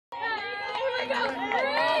go.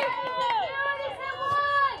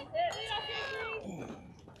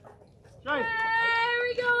 Right. Here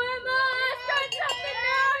we go, Emma. Start something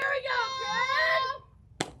now. Here we go. Good.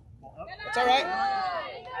 It's all right.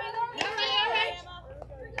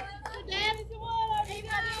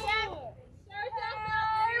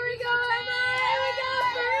 Here we go, Emma. Here we go.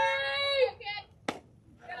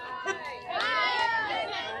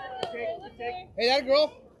 Hey, that girl.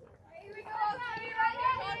 Here we go.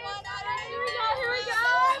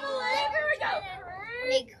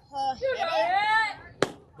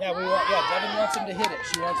 Yeah, Devin wants him to hit it.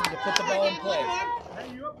 She wants him to put the ball in play. Hey,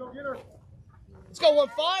 you up? Go get her. Let's go,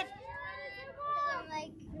 1-5.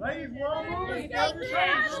 Ladies, we're all moving. That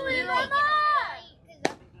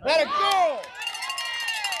That a girl.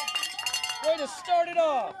 Way to start it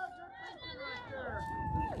off.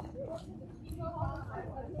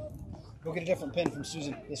 Go get a different pen from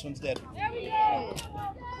Susan. This one's dead.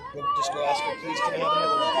 Just go ask her, please, can I have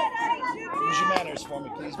another one? Use your manners for me,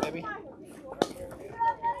 please, baby. Here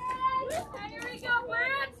we go,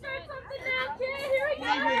 Brad. Start something now, kid. Here we go.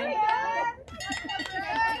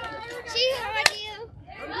 She heard you.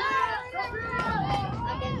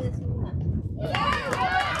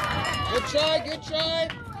 Good try, good try.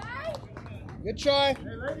 Good try.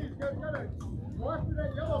 Hey, ladies, go get her. Go after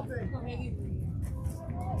that yellow thing.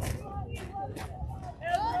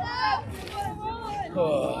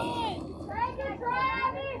 Oh.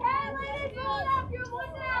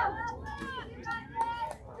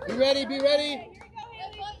 Be ready, be ready.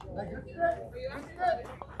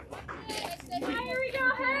 Here we go,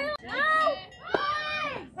 Hale.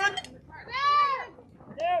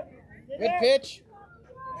 Good pitch.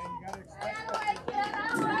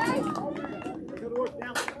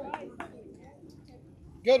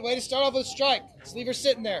 Good, way to start off with a strike. Let's leave her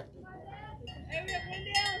sitting there. Hey,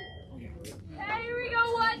 here we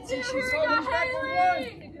go, 1, 2, here we go,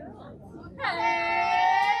 Haley.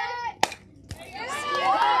 Hey!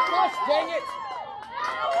 Gosh, dang it.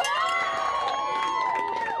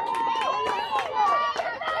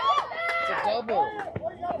 It's a double.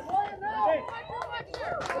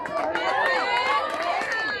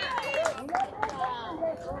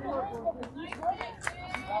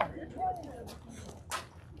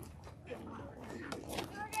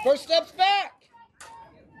 First steps back.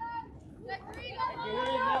 You got it.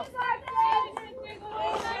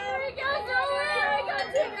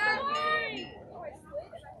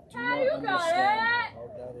 All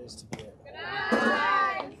that is to get.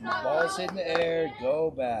 Ball's hit in the air. Go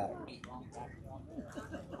back.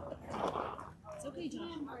 It's okay,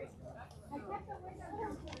 John.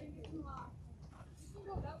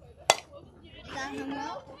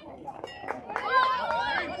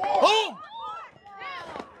 Boom!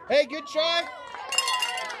 Hey, good try.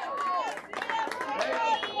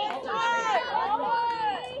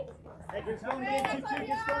 Hey, get going again, 2-2,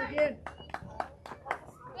 get going again.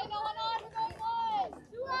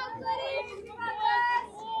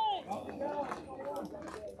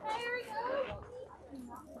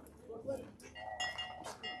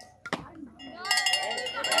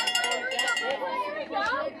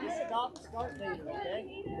 Start later, okay?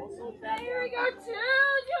 Here we go, 2.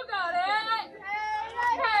 You got it.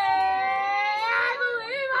 Hey,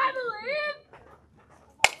 I believe.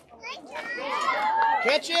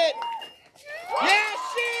 Catch it. Yes,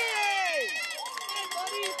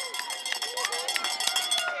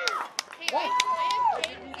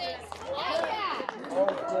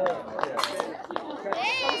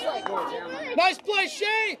 nice play,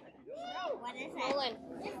 Shay. What is it?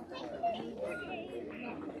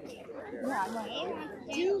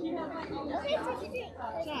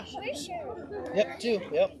 Josh. Yep, 2.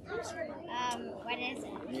 Yep. What is it?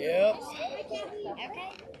 Yep. Okay.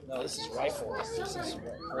 No, this is rifle. This is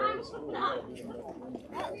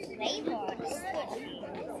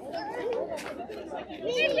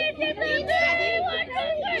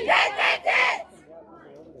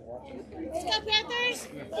Let's go, Panthers.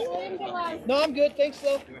 No, I'm good. Thanks,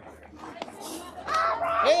 though.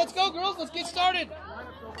 Hey, let's go, girls. Let's get started.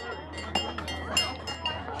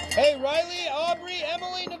 Hey, Riley, Aubrey,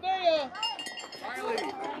 Emily, Nevaeh.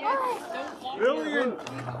 Lillian,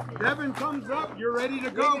 Devin comes up. You're ready to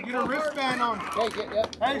go. Get a wristband on. Hey,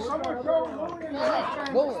 yep. Hey, someone show Lillian the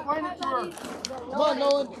wristband. Explain it to her. Come on,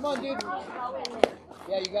 Nolan. Come on, dude.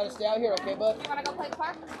 Yeah, you got to stay out here, okay, bud? You want to go play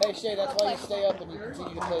park? Hey, Shay, that's why you stay up and you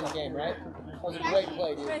continue to play the game, right? That was a great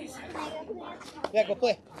play, dude. Yeah, go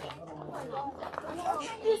play.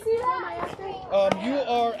 You see that? You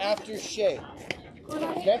are after Shay.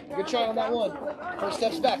 Okay? Good try on that one. First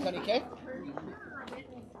steps back, honey, okay?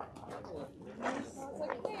 I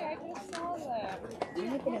just saw that.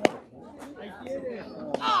 I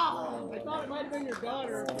thought it might have been your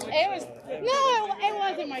daughter. It was no, it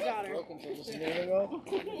wasn't my daughter. Broken for just a minute ago.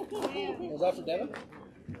 Was that for Devin?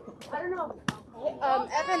 I don't know.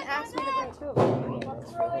 Evan asked me to bring 2 of them.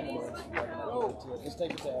 Just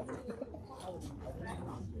take it to Evan.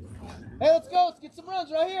 Hey, let's go. Let's get some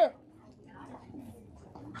runs right here.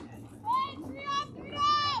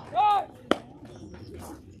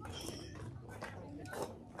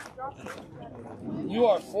 You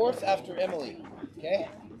are 4th after Emily. Okay?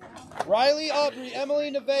 Riley, Aubrey,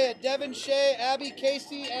 Emily, Nevaeh, Devin, Shay, Abby,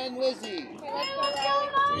 Casey, and Lizzie. Do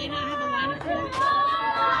they not have a lineup for it?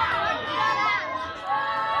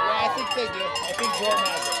 Yeah, I think they do. I think Jordan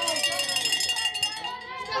has it.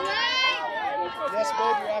 Yes,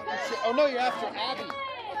 babe, you're after Shay. Oh, no, you're after Abby.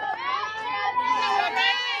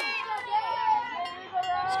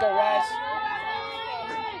 Let's go, Rise.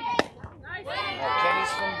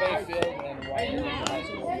 Kenny's from Bayfield and Wiley from high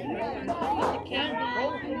school.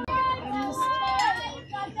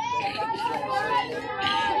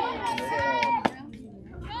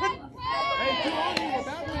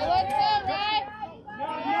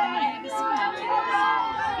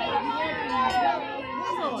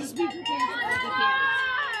 Just be prepared for the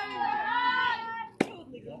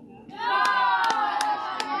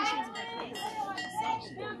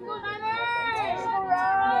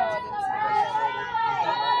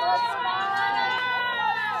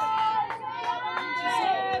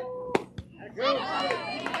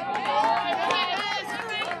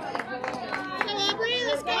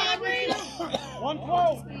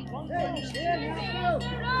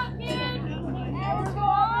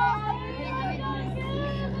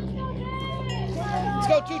Let's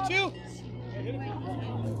go, 2-2.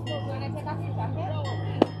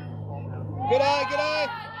 Good eye, good eye.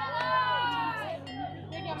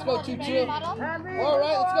 Let's go, 2-2. All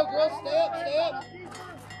right, let's go, girls. Stay up, stay up.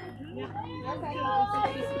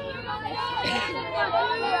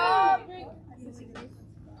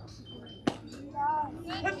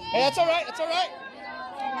 Hey, that's all right, that's all right.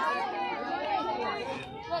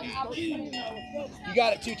 You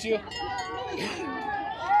got it, 2-2.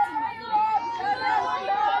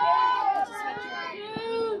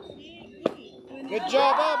 Good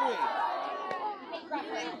job, Aubrey.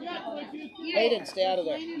 Hayden, stay out of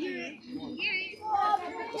there.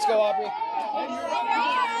 Let's go, Aubrey.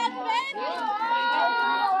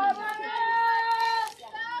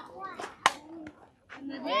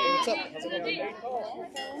 Hey, what's up? How's it going?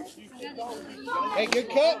 Hey, good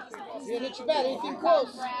cut. Didn't hit you bad. Anything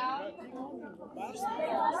close?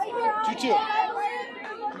 2-2.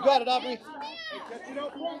 You got it, Aubrey.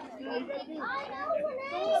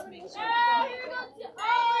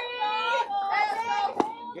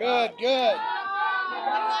 Good, good.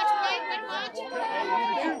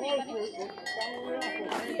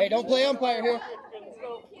 Hey, don't play umpire here.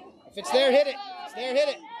 If it's there, hit it. If it's there, hit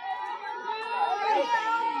it.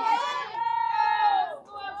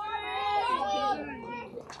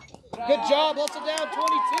 Good job. Hustle down, 22.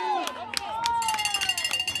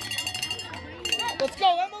 Let's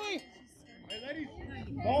go, Emily. Hey, ladies.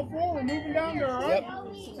 Ball 4, we're moving down there, all right? Yep.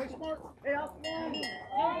 Take smart. Hey, out.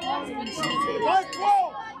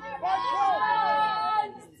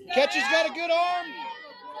 Catcher's got a good arm.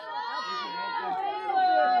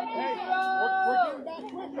 Hey, we're getting back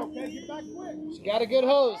quick, okay? Get back quick. She got a good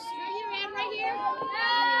hose. Right here?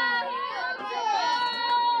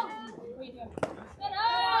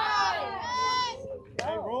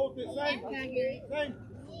 Hey, roll with it. Same. Same.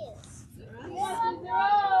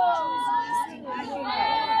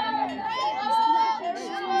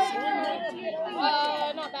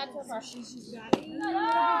 Not bad so far.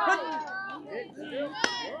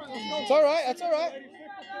 It's all right. That's all right.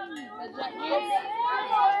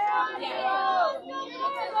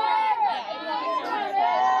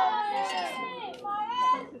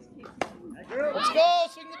 Let's go.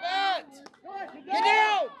 Swing the bat. Get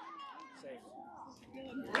down.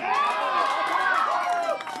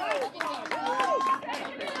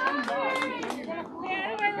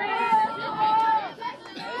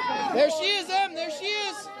 There she is, Em. There she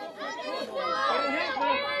is.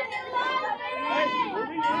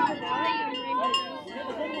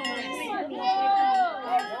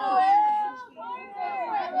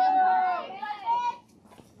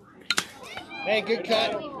 Hey, good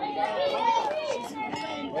cut.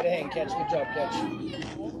 Way to hang, catch. Good job, catch.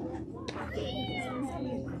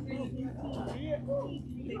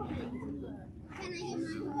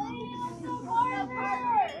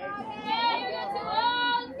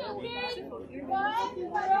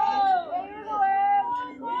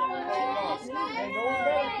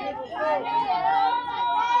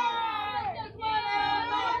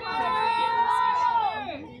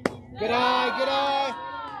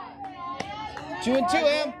 2 and 2,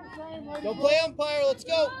 Am. Don't play umpire. Let's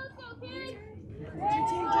go.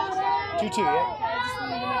 2-2, yeah.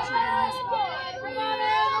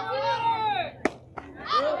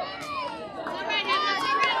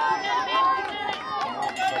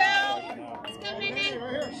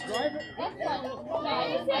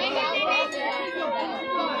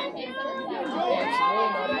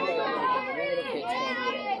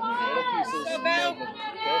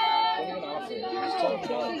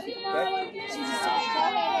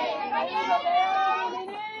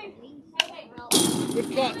 Good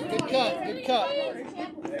cut, good cut, good cut.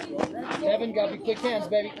 Devin, gotta be quick hands,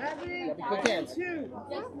 baby. Gotta be quick hands.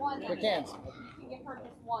 Quick hands.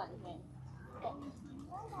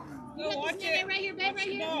 You got this right here, babe, right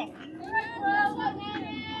here.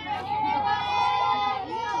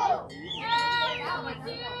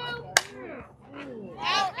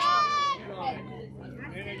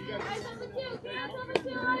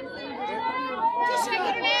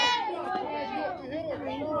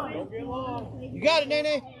 You got it, Nene.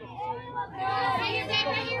 Right here, babe,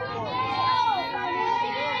 right here.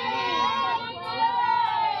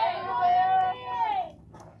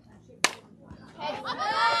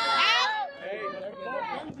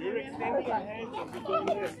 You're extending your hands and you're doing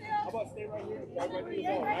this. How about stay right here? Right to the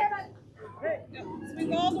ball, right?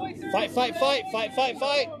 Swing all the way through. Fight, fight, fight, fight, fight,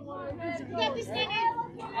 fight. You got this, Nene.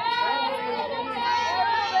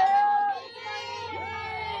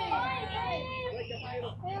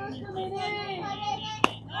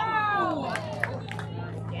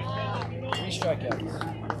 Three strikeouts.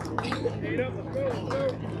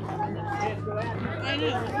 I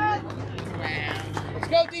know. Let's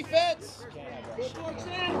go, defense.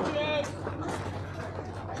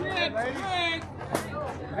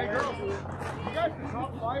 Hey girls, you guys are top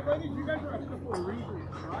 5 ladies. You guys are up for a reason,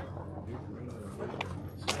 right?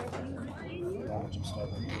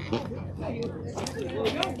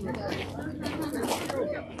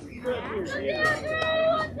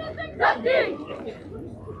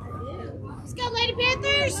 Let's go, Lady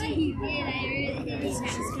Panthers.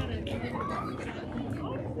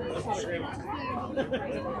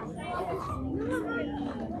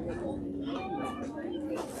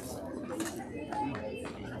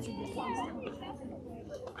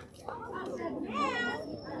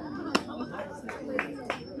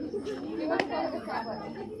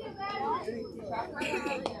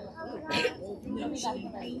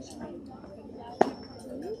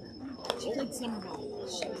 She played summer ball.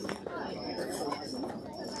 She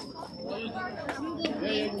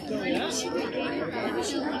played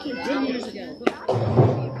 10 years ago.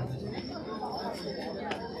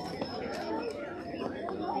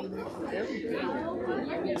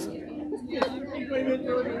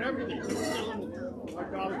 My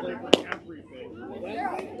daughter played for everything.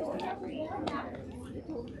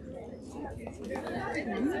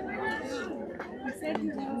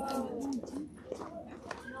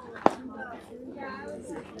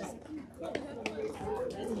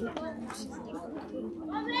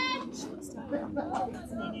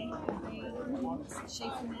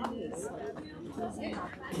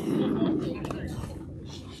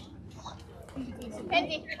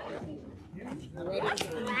 Penny.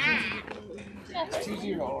 2-0.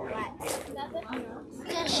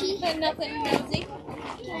 She had nothing, Rosie.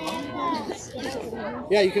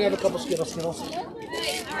 Yeah, you can have a couple Skittles.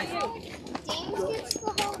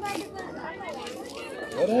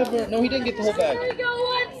 Whatever. No, he didn't get the whole bag. Here we go,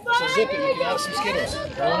 one So zip it. You can have some Skittles. I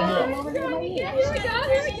want to hear them. Here we go,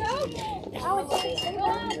 here we go.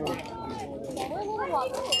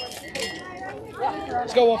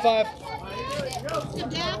 Let's go 1-5. Good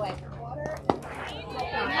job.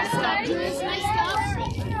 Nice stuff, Jules. Nice stuff.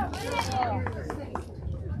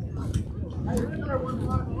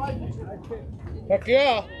 Heck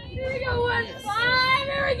yeah. Here we go, 1-5.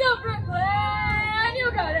 Here we go, Brooklyn. You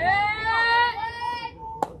got it.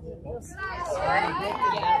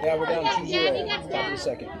 Yeah, we're down 2-0. Dad, you got Stop in that. a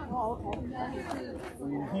second. Here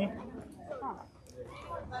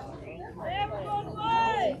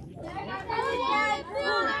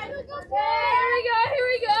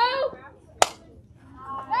we go.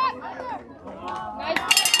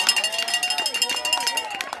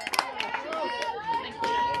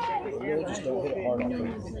 Really just don't hit it hard on them.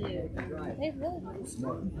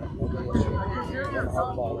 Hard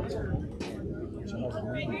ball.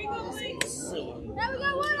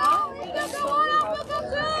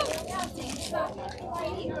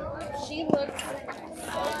 She looks.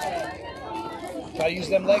 Try to use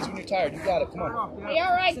them legs when you're tired. You got it. Come on. Hey,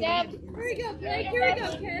 all right, Dad. Here we go, Blake. Here we go,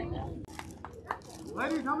 kid.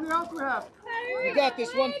 Ladies, how many outs we have? You got this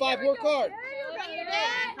 1-5. Work hard.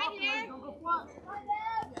 Don't go flat.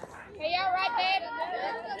 Hey, you all right, babe?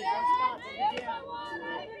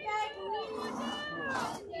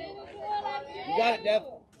 You got it, Dev.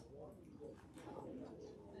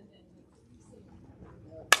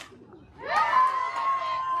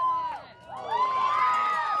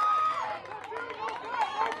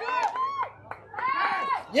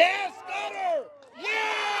 Yes, got her! Yeah!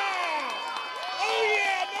 Oh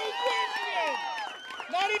yeah, no question!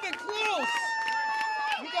 Not even close!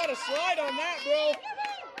 You got a slide on that, bro.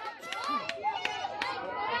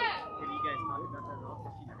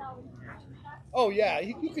 Oh yeah,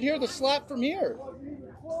 you could hear the slap from here.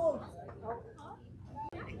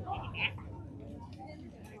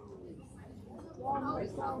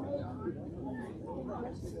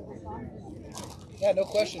 Yeah, no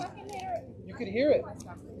question. You could hear it.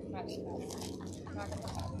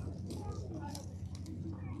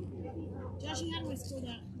 Josh, you had to slow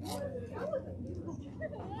down.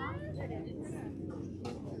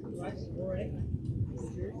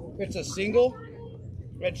 If it's a single,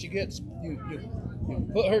 and she gets you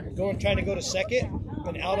put her trying to go to second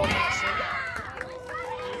and out on that single.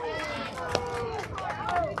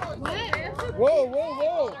 What? Whoa, whoa,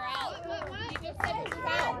 whoa!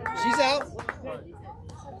 She's out.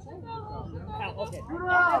 Okay.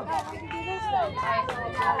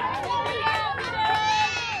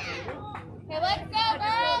 Hey, let's go,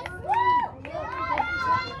 girls!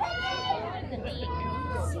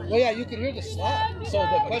 Well, yeah, you could hear the slap. So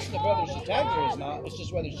the question of whether she tagged her is not. It's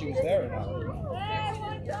just whether she was there or not.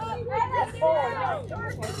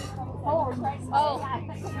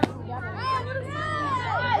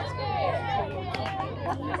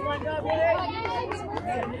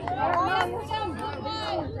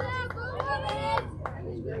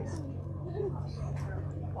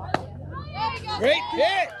 Great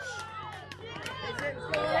pitch!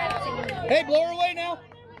 Hey, blow her away now.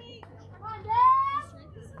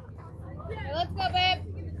 Hey, let's go, babe.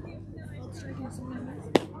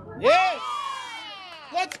 Yes!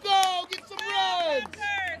 Let's go! Get some runs!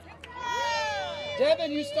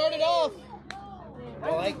 Devin, you started off.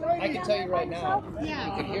 Well, I can tell you right now, you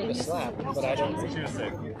can hear the slap, but I don't. She was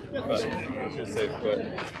safe. She was safe, but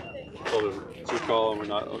told her to call and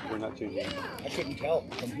we're not changing. I couldn't tell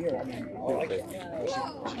from here. I mean, all I could.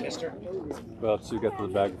 She missed her. Well, she got to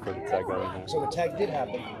the bag before the tag got in there. So the tag did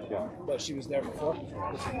happen. Yeah. But she was there before.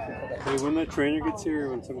 Hey, when the trainer gets here,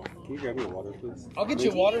 can you grab me water, please? I'll get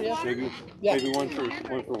you water. Yeah. Maybe one for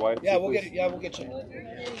Wyatt. Yeah, too, we'll please. get it. Yeah, we'll get you.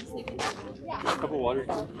 A couple waters.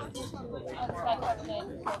 Too.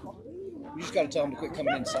 You just got to tell them to quit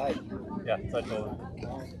coming inside. Yeah, so I told her.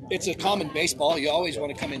 It's a common baseball. You always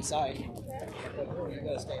want to come inside.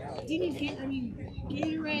 Do you need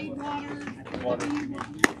Gatorade, water?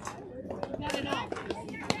 Not at all.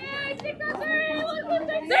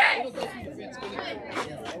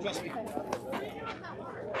 Trust me.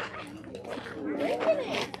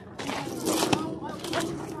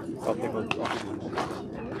 I'll take one.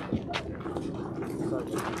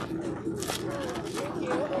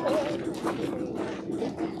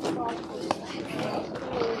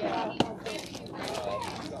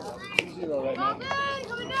 Zero right now.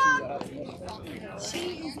 She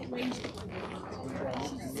is raging.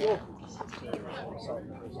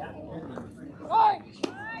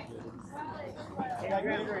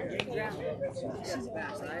 She's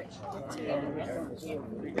fast, right?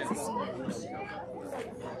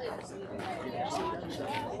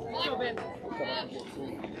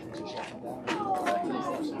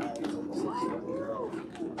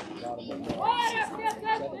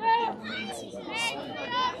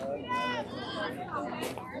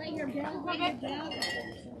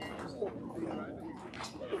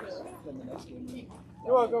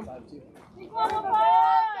 You're welcome. Let's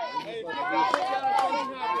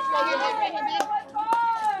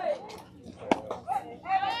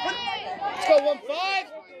go 1-5.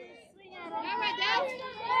 All right, Dad.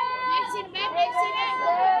 Next seat, babe. Next seat.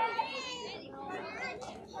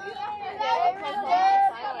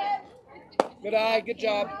 Good eye. Good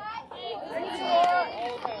job.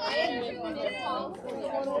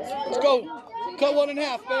 Let's go. Cut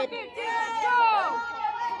 1.5, babe.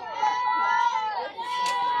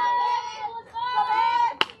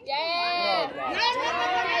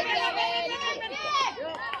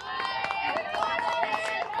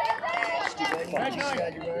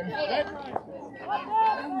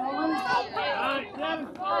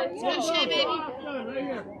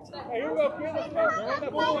 Hey, here we go, kid. Let's go.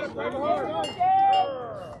 Right hard.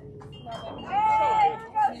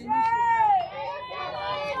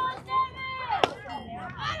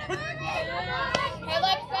 Hey,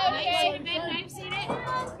 let's go, Shay. Nice seat, babe. Nice seat.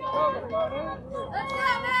 Let's go, man.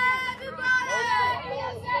 You got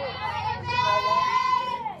it.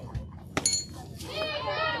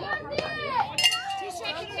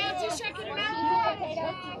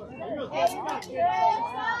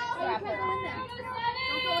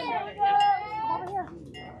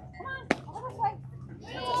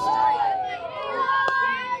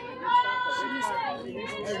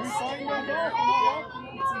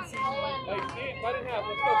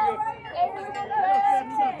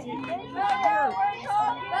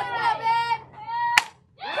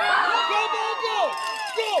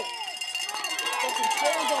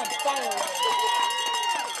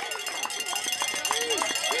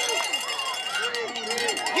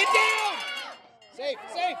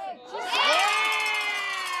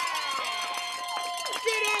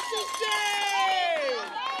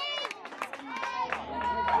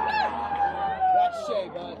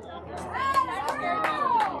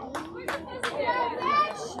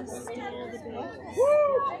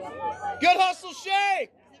 Good hustle, Shay!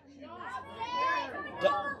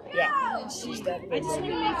 Yeah. I just want to make sure.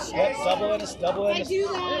 Yep, double in. I do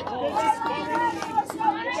that.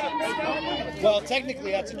 Well,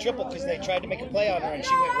 technically that's a triple because they tried to make a play on her and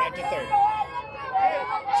she went right to third.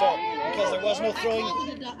 So, because there was no throwing,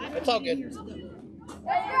 it's all good. Yeah,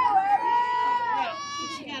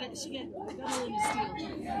 she got it. She got double and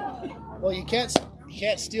steal. Well, you can't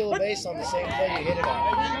steal a base on the same play you hit it on.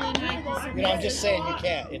 You know, I'm just saying you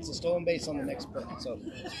can't. It's a stolen base on the next play. So,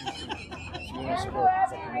 if you want to score,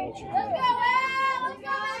 it's all right.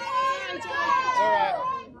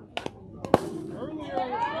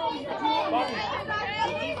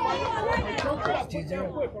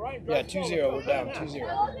 Yeah, 2-0. We're down 2-0.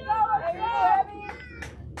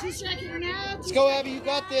 Two striking now. Let's go, Abby. You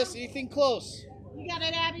got this. Anything close? You got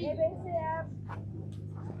it, Abby. Way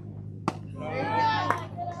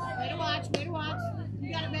to watch. Way to watch. You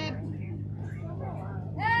got it, babe.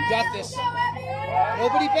 You got this.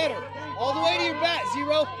 Nobody better. All the way to your bat,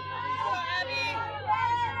 0.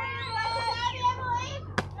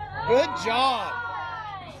 Good job.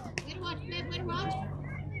 Way to watch, babe. Way to watch.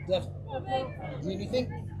 Left. Do anything?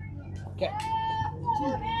 Okay.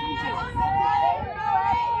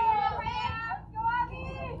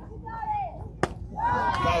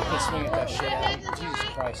 Guys can swing at that shit out. Jesus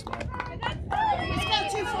Christ, man. Let's go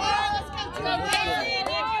 2-4. Let's go 2-4.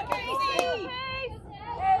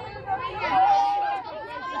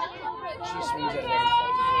 She swings at it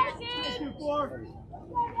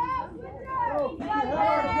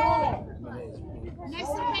Nice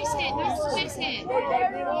little base hit. Nice little base hit.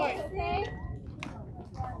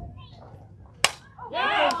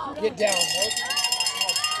 Get down, Hope.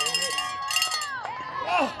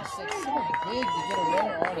 Oh, it's like so big to get a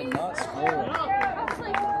runner on and not score.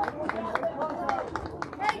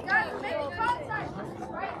 Hey guys, make contact.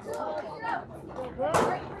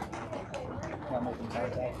 Not making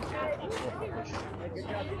contact.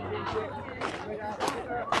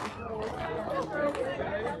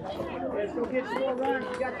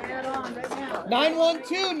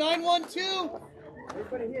 9-1-2, 9-1-2.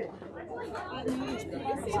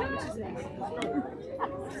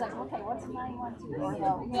 It's like, okay, what's 9-1-2 or the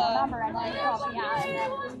number and then copy out and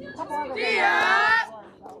then a couple other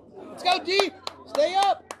Let's go, D. Stay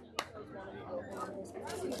up.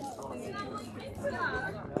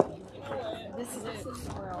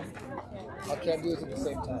 I can't do it at the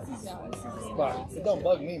same time. But it don't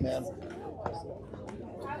bug me, man.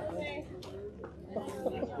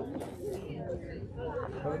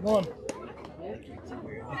 How's it going?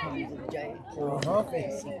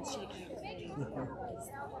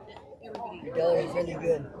 Your dollar is really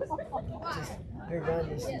good. Your run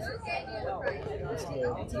is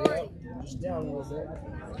just down a little bit.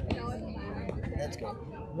 That's good.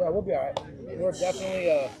 Yeah, we'll be all right. We're definitely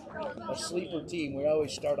a sleeper team. We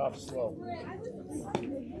always start off slow.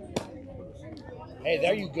 Hey,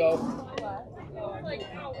 there you go.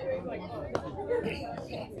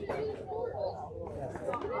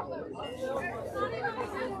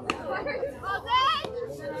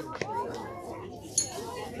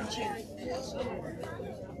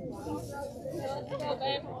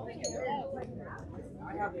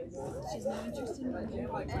 She's not interested in running.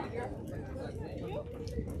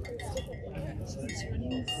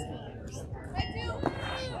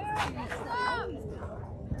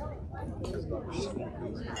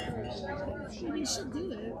 I mean, she'll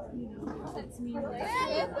do it, you know. That's me. Yeah,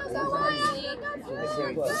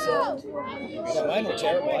 mine were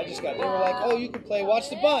terrible. I just got, they were like, oh, you can play, watch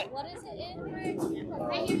the bunt. Right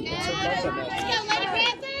here, guys. Let's go, Lady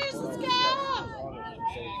Panthers. Let's go.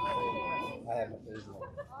 I have no phase.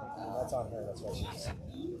 That's on her, that's why she's.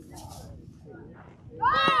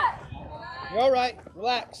 You're all right,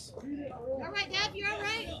 relax. All right, Dad, you're all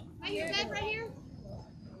right? Right here, Dad, right here.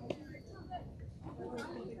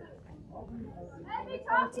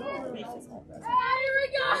 we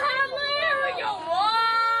go, Hadley. Here we go.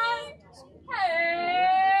 One.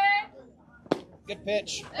 Hey. Good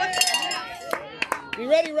pitch. Be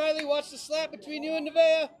ready, Riley. Watch the slap between you and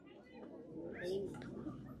Nevaeh. Here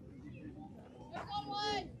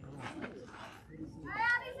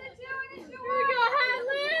we go,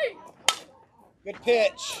 Hadley. Good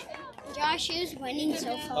pitch. Josh is winning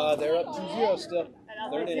so far. They're up 2-0 still.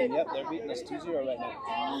 Third inning. Yep, they're beating us 2-0 right now.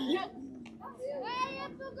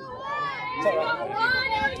 It's all right.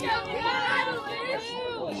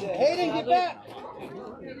 Hayden, get back. You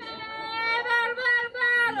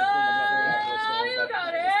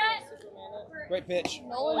got it. Great pitch.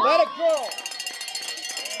 Let it go.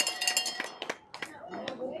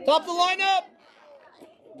 Top the lineup.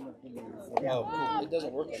 Oh, cool. It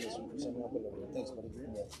doesn't work on this one for some reason. Thanks, buddy.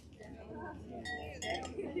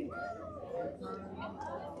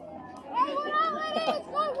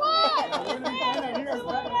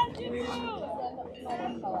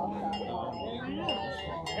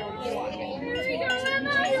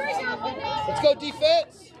 Let's go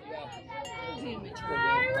defense. Here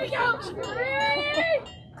we go.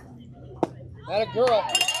 That a girl.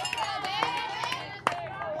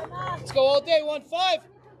 Let's go all day. 1-5.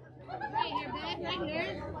 Right here, bud. Right here.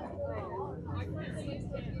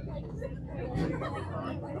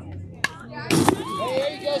 Hey,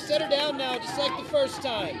 there you go. Set her down now, just like the first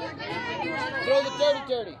time. Throw the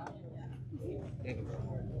dirty.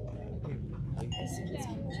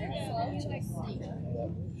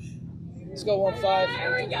 Let's go 1-5.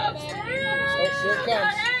 Here we go. Oh, here it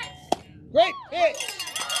comes. Great pitch.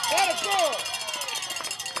 That a goal.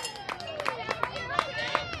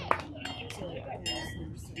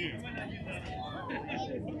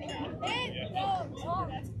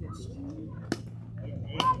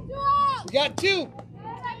 We got 2. Here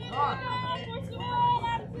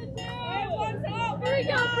we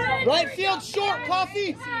go. Right field short,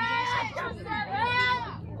 Coffee.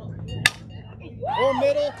 Or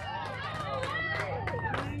middle.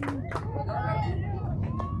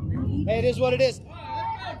 Hey, it is what it is.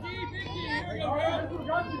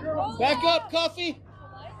 Back up, Coffee.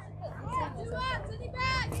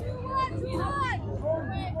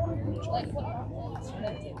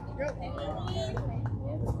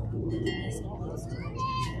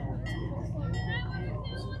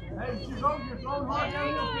 Hey, she's over your phone hard down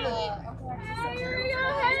there. Here we go,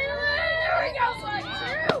 Haley. Here we go, one,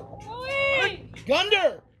 two.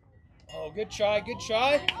 Gunder. Oh, good try. Good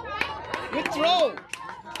throw.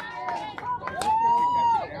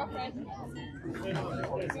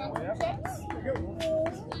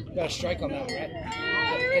 Got a strike on that one, right?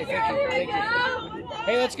 Okay, thank you.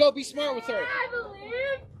 Hey, let's go. Be smart with her. I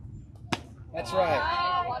believe. That's right.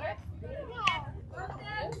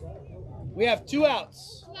 We have 2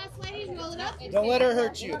 outs. Last ladies, roll it up. Don't let her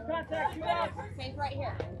hurt you. Right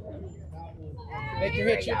here. Make her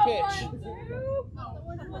hit your pitch.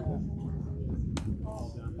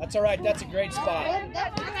 That's all right. That's a great spot.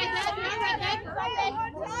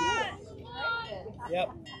 Yep.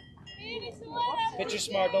 Pitcher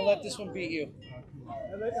smart. Don't let this one beat you.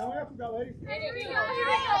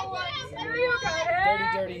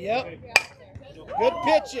 Dirty. Yep. Good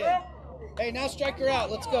pitching. Hey, now strike her out.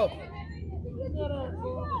 Let's go.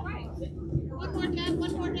 One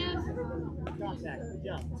more down.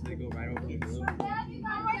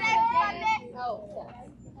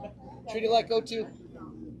 Treat it like 0-2. Here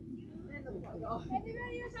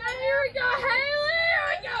we go, Haley. Here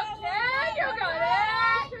we go, Ted. You got it.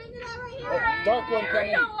 Oh, dark one Here we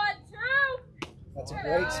coming. go, 1, 2. That's a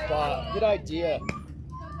great spot. Good idea.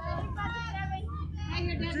 Right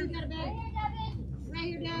here, Dad. Who's got a bag? Right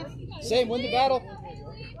here, Dad. Same. Win the battle.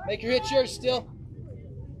 Make her hit yours still.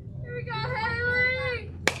 Here we go,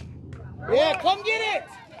 Haley. Yeah, come get it.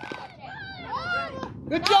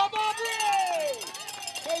 Good job, Aubrey.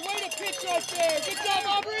 Hey, way to pitch right there. Good job,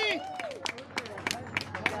 Aubrey.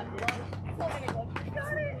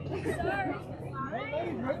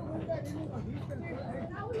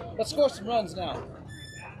 Let's score some runs now.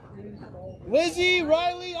 Lizzie,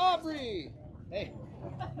 Riley, Aubrey. Hey,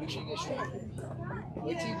 make sure you get straight.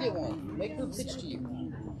 Wait till you get one. Make her pitch to you.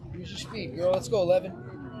 Use your speed, girl. Let's go, 11.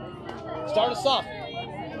 Start us off.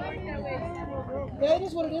 Yeah, it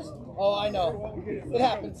is what it is. Oh, I know. It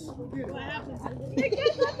happens.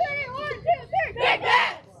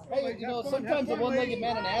 Hey, you know, sometimes a one-legged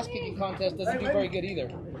man in an ass-kicking contest doesn't do very good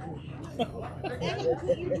either.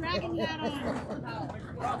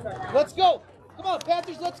 Let's go. Come on,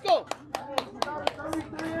 Panthers, let's go.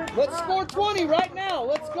 Let's score 20 right now.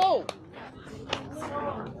 Let's go.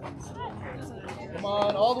 Come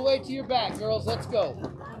on, all the way to your back, girls. Let's go.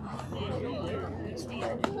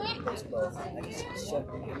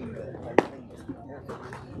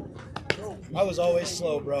 I was always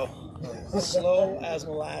slow, bro. Slow as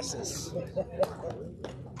molasses.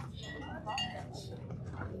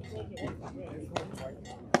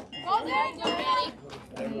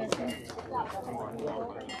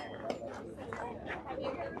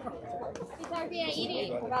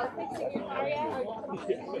 Eating about fixing your car yet?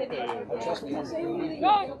 Trust me.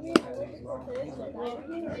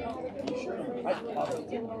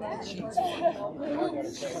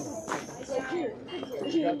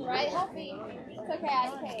 Right, healthy. It's okay, I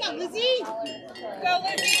pay. Go, Lizzie! Go,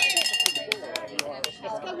 Lizzie! Go,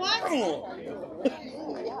 what?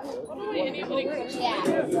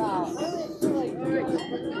 Yeah, well.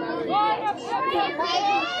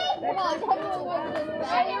 Come on, come on.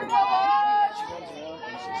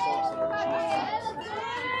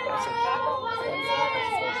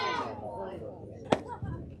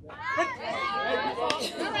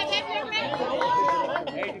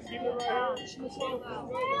 Hey, just keep it right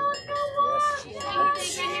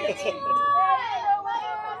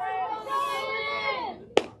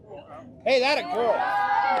Hey, that a girl.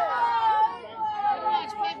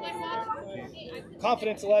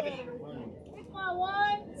 Confidence 11.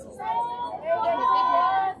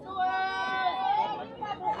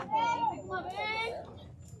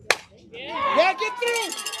 Yeah, get through.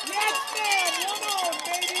 Yes, man. One on,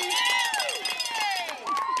 baby.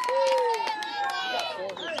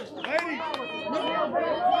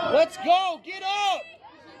 Let's go. Get up.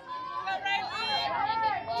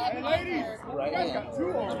 Hey, ladies. Right You guys hand. got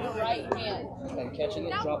 2 on. Right hand. And catching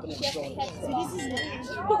it, dropping it, and throwing it.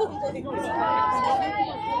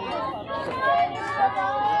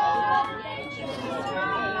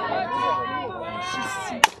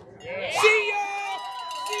 See ya!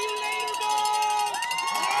 See you later, boys!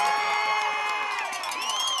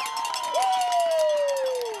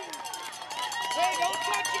 Hey, don't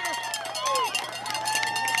touch her!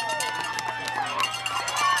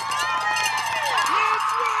 Yes,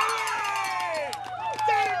 Riley!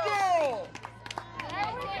 That girl!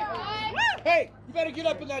 Hey, you better get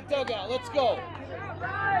up in that dugout. Let's go.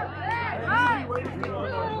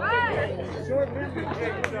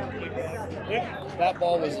 That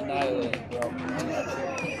ball was annihilated, bro.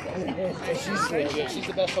 She's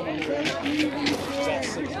the best one in here. She's at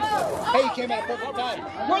 6. Hey, you came at a perfect time.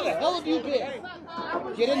 Where the hell have you been?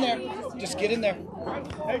 Get in there. Just get in there.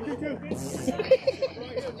 Hey, 2-2.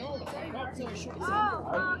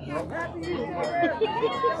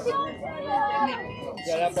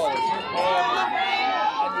 Yeah, that ball was I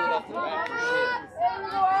knew it off the bat for sure.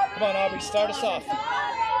 Come on, Aubrey, start us off.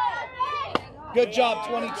 Good job,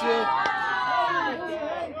 22.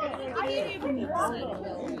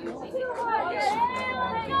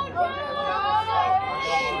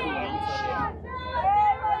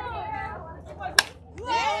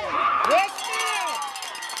 Yes, man!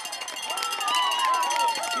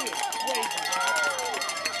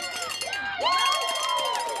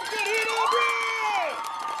 Good hit, Aubrey!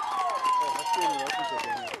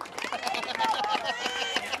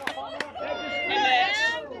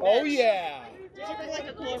 Oh, yeah.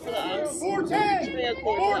 4-10.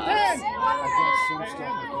 4-10.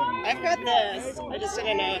 I've got this. I just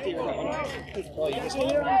didn't know if you were going on. Oh, you just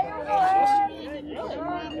went and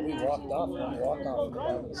we walked off on walk-off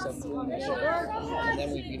down to the 17 and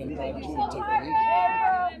then we beat them 5-2 to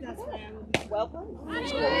take the lead. Welcome. We need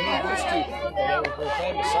these two. We're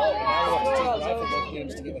playing with Salt, and now we have to take the rifle both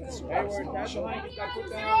games to give it the surprise. Best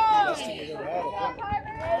team we've ever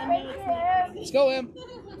had. Let's go, Em.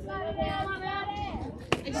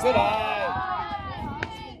 Good eye.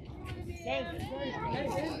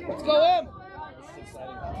 Let's go, Em.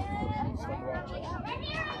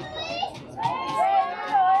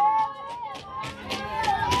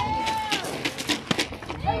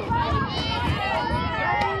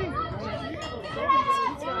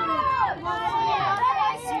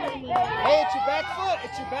 Hey, it's your back foot.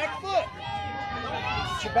 It's your back foot.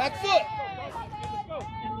 It's your back foot.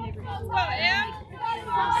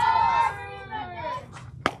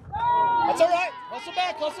 That's all right. Hustle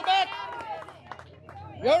back. Hustle back.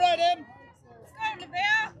 You all right, Em?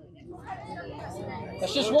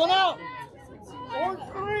 That's just one out.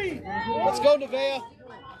 4-3. Let's go, Nevaeh.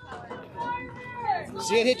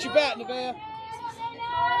 See it hit your bat, Nevaeh.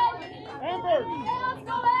 Amber.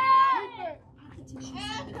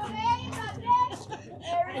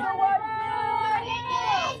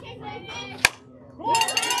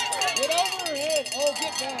 Get over her head. Oh,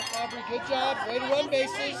 get back, Aubrey. Good job. Way to run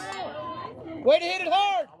bases. Way to hit it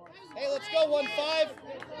hard. Hey, let's go, 1-5.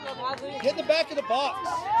 Get in the back of the box.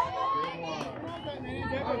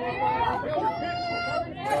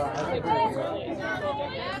 here, Dad.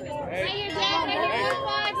 Right here, 4-5. Right here,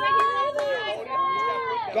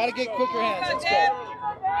 4-5. Gotta get quicker hands. Let's go.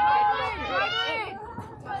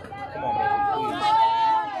 Come on, baby.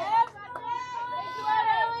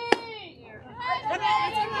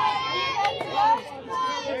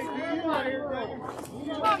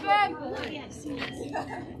 Come on, Ben.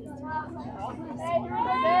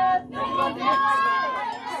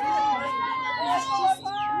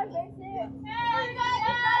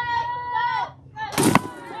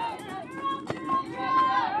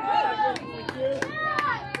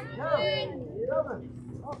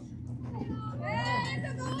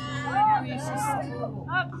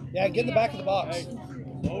 Yeah, get in the back of the box.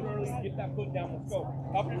 Load early, get that foot down. Let's go.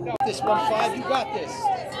 Help yourself. This 1-5, you got this.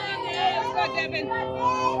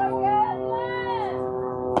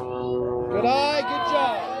 Good eye, good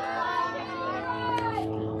job.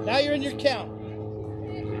 Now you're in your count.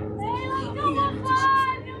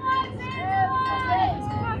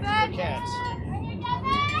 Cats.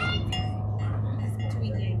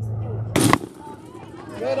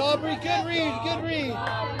 Good, Aubrey. Good read. Good read.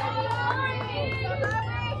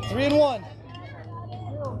 3-1.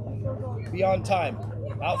 Be on time.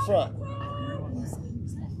 Out front.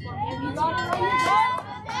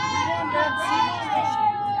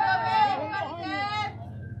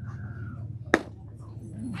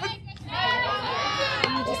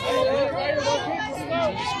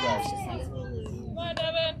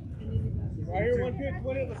 Right here, 1 kick,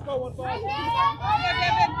 win it. Let's go, 1-5.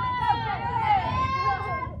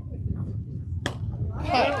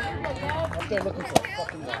 Up there looking for a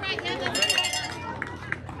fucking ball.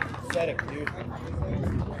 Pathetic, dude.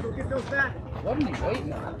 Go get those back. What are you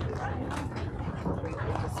waiting on? All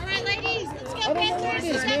right, ladies. Let's go. I don't know what it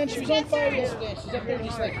is, man. She was on fire yesterday. She's up there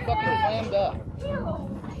just like fucking clammed up.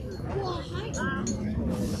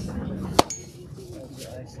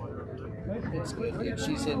 It's good, dude.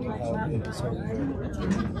 She's hitting how good this whole year.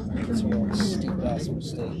 It's one stupid ass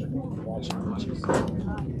mistake. Watching bitches.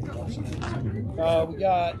 We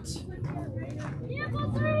got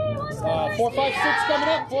 4, 5, 6 coming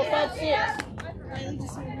up. 4, 5, 6.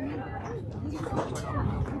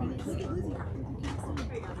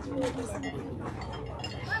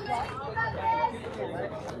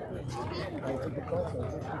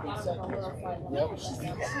 Yep.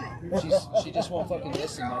 She just won't fucking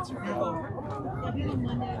listen. That's her problem.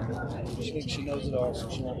 She thinks she knows it all, so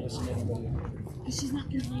she won't listen to anybody. She's not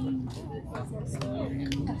complaining.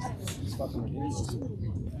 It's fucking ridiculous.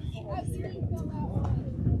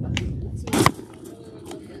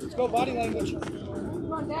 Let's go, body language.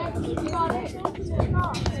 Come on, Dad. You got it. Come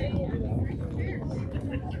on.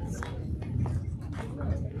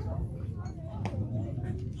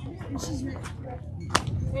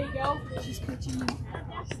 There you go. She's coaching me.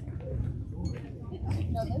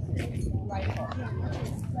 No, this is rifle.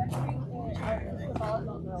 The ball is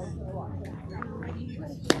on girls.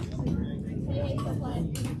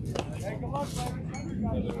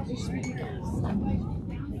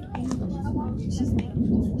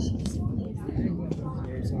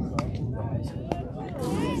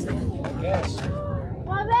 Yes.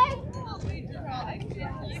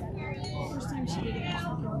 First time she did it.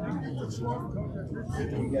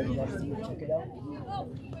 You guys left to check it out?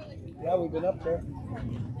 Yeah, we've been up there.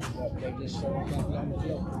 They just started camping on the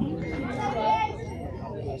field.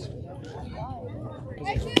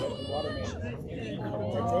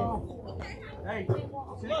 Hey.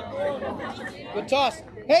 Good toss.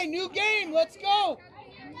 Hey, new game. Let's go.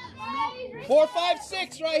 4, 5,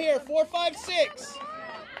 6 right here. 4, 5, 6.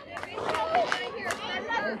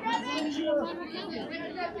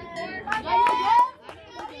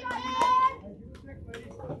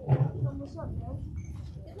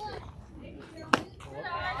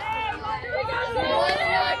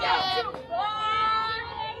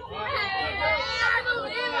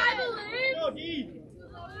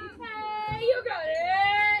 You got it.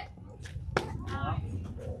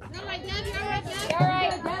 All right, Deb, you're all right, Deb. All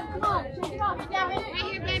right, Deb, come on. Shake it off. Right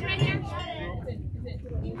here, babe, right here.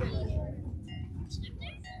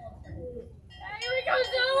 Here we go,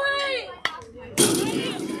 Zoe.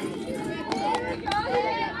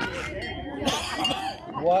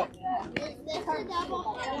 What? This is a double.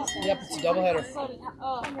 Yep, it's a doubleheader.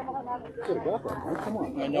 Could have got that, man. Come on.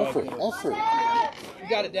 I know. Effort. You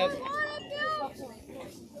got it, Dev.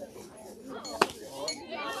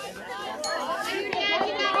 Right here, Deb,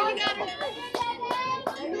 you got her, you got her.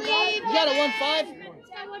 You got a 1-5? Let's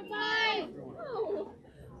go 1-5.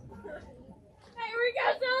 Here we go,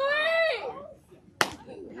 Zoe.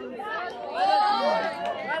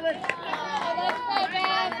 Let's go,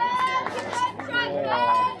 Dad.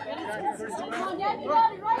 Come on, Dad, you got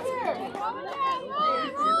it.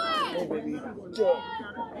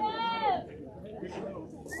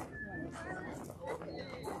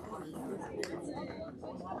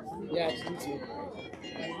 Yeah, it's 2-2.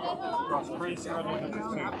 Courtesy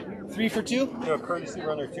runner 3 for 2? No, courtesy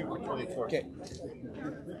runner 2 for 24. Okay.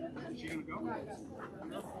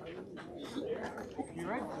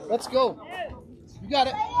 Let's go. You got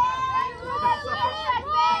it. Here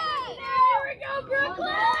we go,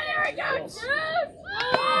 Brooklyn! Here we go, Juice!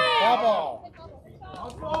 Foul ball.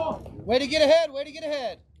 Way to get ahead. Way to get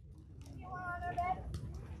ahead.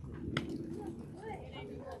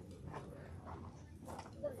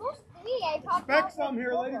 Expect some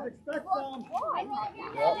here, ladies. Expect some.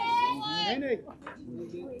 Nene. Here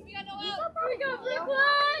we go,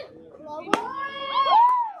 Brooklyn!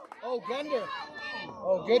 Oh, Gunder.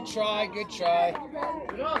 Oh, good try. Good try.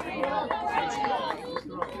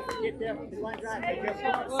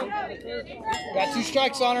 Got 2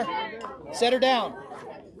 strikes on her. Set her down.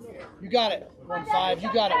 You got it. 1-5.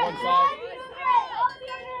 You got it. 1-5.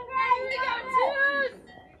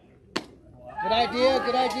 Good idea.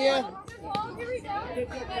 Good idea. You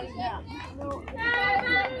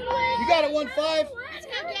got it. 1-5. Let's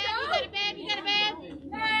go, Dad. You got it, babe. You got it, babe.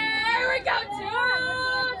 Here we go,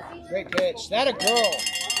 Juice! Great pitch. That a girl.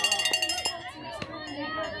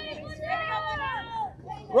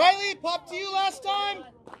 Riley, popped to you last time.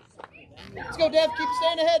 Let's go, Dev. Keep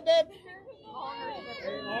staying ahead, babe.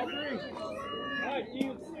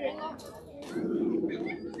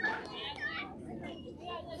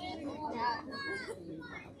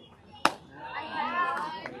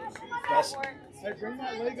 Yes. Hey, bring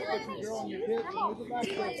that leg up with you, girl, on your hip. Move it back.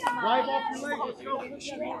 Drive off your leg. Let's go.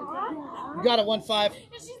 You got it. 1-5.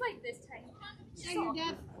 She's like this tight. Stay here,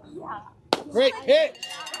 Dad. Great pitch.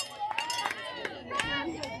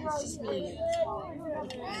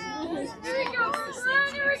 Here we go,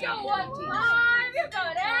 son. Here we go. 1-5. You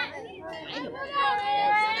got it. I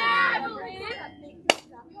believe.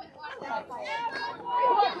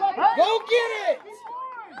 Go get it.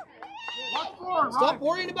 Stop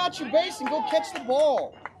worrying about your base and go catch the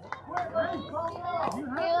ball. You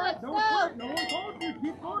have it. Don't quit. No one told you.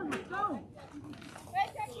 Keep going. Let's go.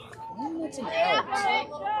 That's an out.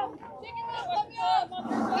 Go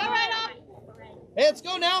right up. Hey, let's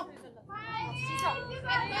go now.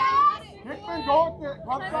 Hickman, go with it.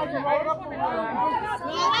 Left side, you load up and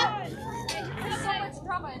There's so much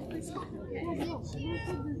drama in this.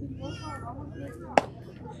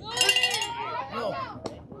 No.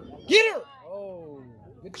 Get her. Oh,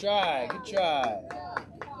 good try. Good try.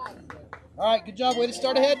 All right, good job. Way to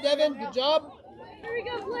start ahead, Devin. Good job. Here we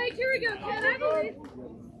go, Blake. Here we go, Ken. I believe.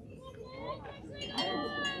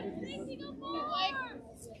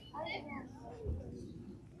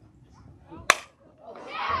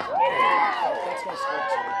 That's my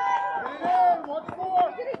score. What's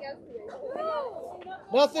more?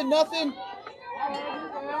 Nothing, nothing.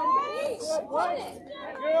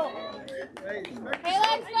 Hey,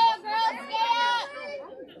 let's go, girls.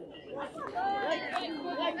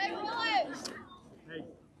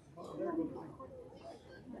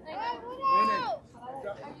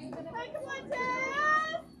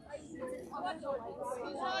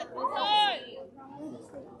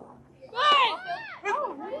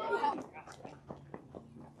 up.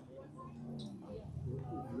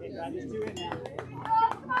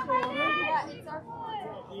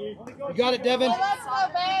 You got it, Devin. Let's go,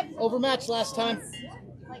 babe. Overmatched last time.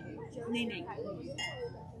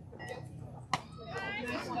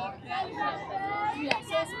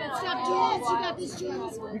 Stop, Jules. You got this,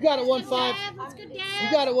 Jules. You got it. 1-5. Dad, let's go, Dad.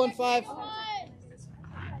 You got it. 1-5.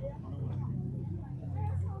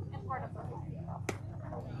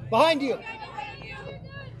 Behind you.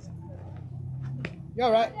 You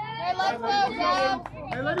all right? Hey, let's go, Joe.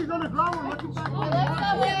 Hey, ladies on the ground, we're looking back. Let's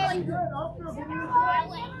go, babe.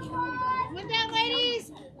 One down,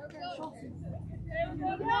 ladies.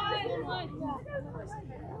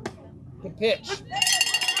 Good pitch.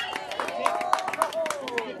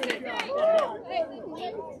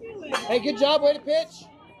 Hey, good job. Way to pitch.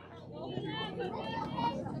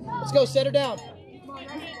 Let's go. Set her down.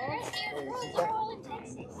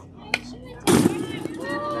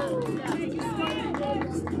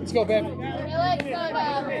 Let's go, babe. Hey, let's go,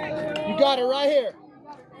 Dad. You got it right here.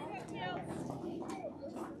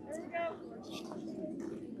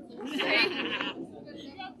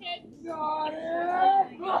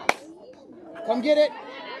 Come get it.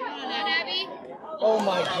 Come on, Abby. Oh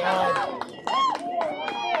my God.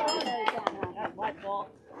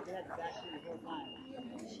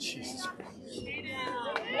 Jesus.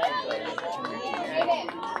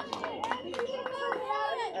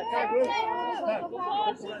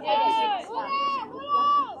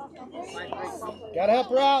 Gotta help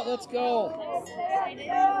her out. Let's go.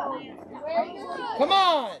 Come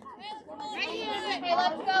on. Right here. Hey,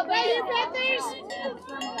 let's go. Right here, Panthers.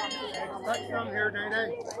 Touchdown here, Day-Day.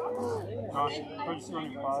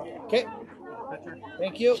 Okay.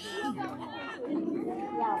 Thank you.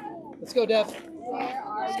 Let's go, Dev.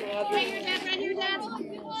 Right here, Dad. Right here, Dad.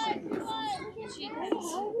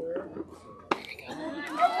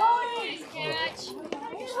 Nice catch.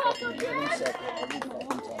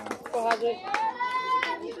 Go ahead, Jake.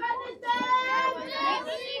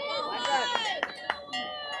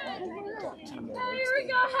 Here we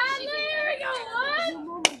go, Hadley. Here we go.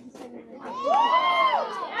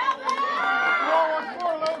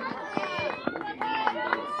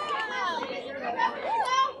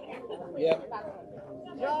 Yep.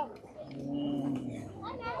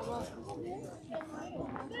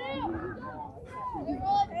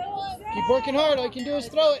 Keep working hard. All you can do is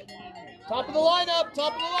throw it. Top of the lineup.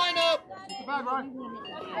 Top of the lineup. Get the bag, Ryan.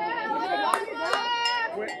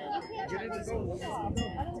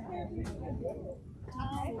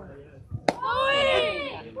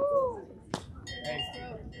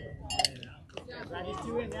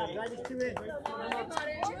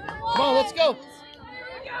 Come on, let's go.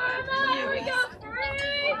 Here we go.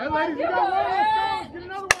 Hey, ladies, you got one. Let's go. Get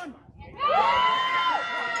another one.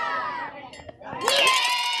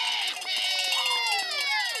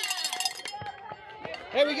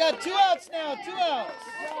 Hey, we got 2 outs now. 2 outs.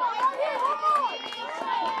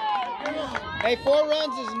 Hey, 4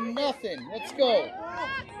 runs is nothing. Let's go.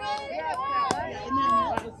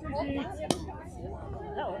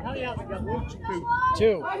 How many outs we got?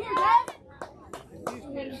 2.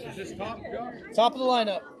 Is this top, Josh? Top of the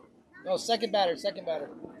lineup. No, second batter. Second batter.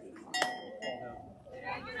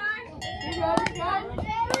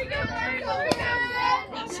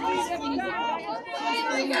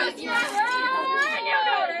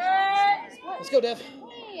 Let's go, Dev.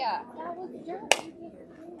 Yeah, that was dirty.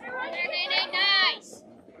 Nice.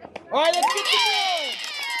 All right, let's get the run.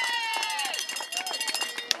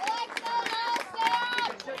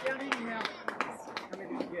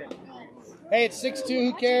 Hey, it's 6-2.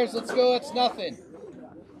 Who cares? Let's go. It's nothing.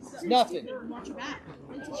 It's nothing.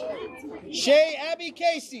 Shay Abby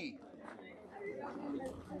Casey.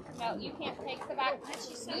 No, you can't take the back.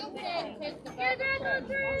 You can't take the back.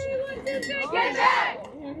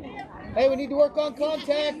 Hey, we need to work on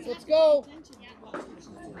contact. Let's go.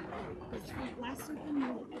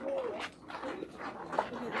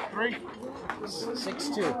 Three.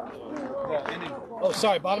 6-2. Oh,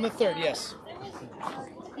 sorry. Bottom of the third. Yes.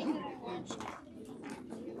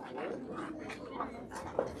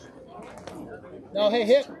 No, hey,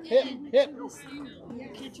 hit.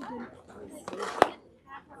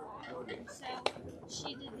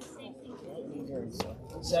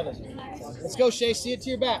 7. Let's go, Shay. See it to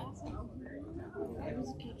your back.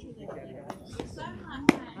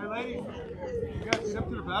 Hey, ladies, you guys get up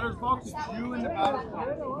to the batter's box. It's you in the batter's box.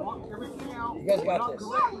 Walk everything out. You guys got Not this.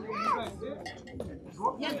 correcting what you guys did. Go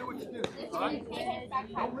up and do what you do. All right?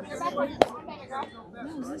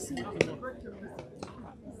 Don't miss anybody.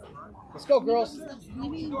 Let's go, girls. Let's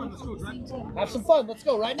go, Drake. Have some fun. Let's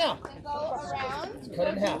go right now. Go around. Let's cut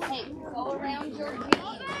it in half. Hey, go around your G.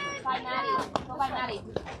 By Maddie. Go by Maddie.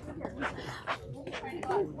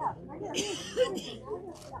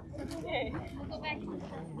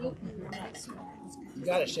 You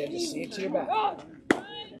got it, Shay. Just see it to your back.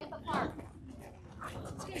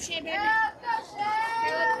 Let's go, Shay, baby.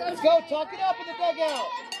 Let's go. Talk it up in the dugout.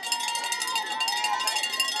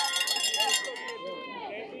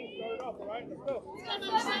 Right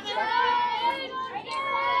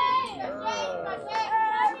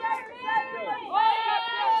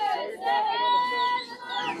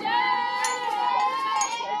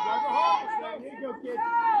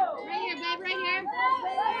here, babe, right here.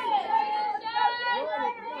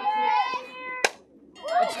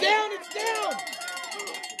 It's down. It's down.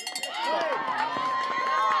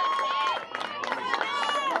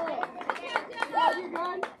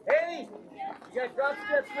 Hey, you got drop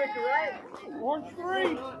steps quicker, right? Orange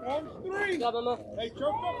 3. Stop, Mama. Hey,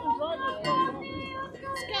 choke up and drive this.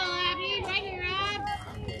 Let's go, Abby. Right here, Ab.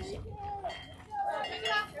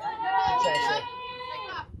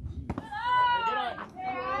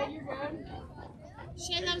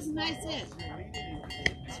 Shay, that was a nice hit.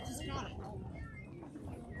 She just got it.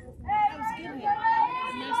 That was good hit.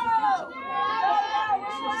 Nicely catch.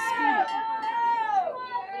 She just screwed it.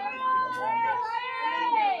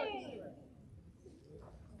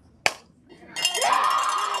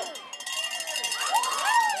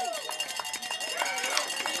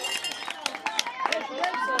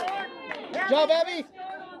 Good job, Abby.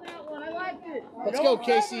 Let's go,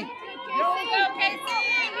 Casey. Go, Casey.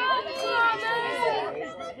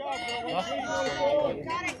 All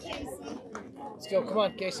Got it, Casey. Let's go. Come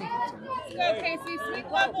on, Casey. Let's go, Casey. Sweet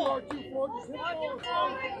level.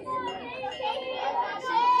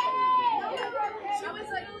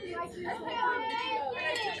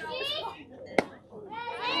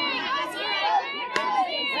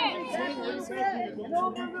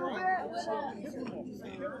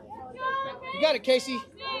 You got it, Casey.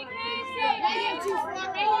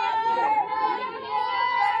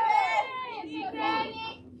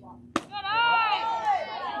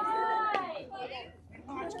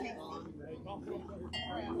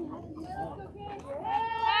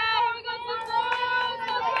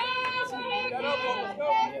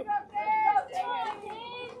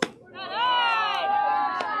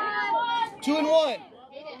 Two and one.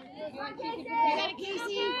 You got it,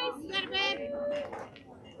 Casey. You got it, babe.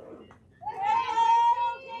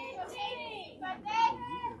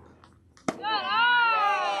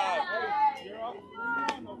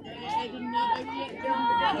 I didn't know I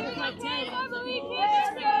didn't like 10.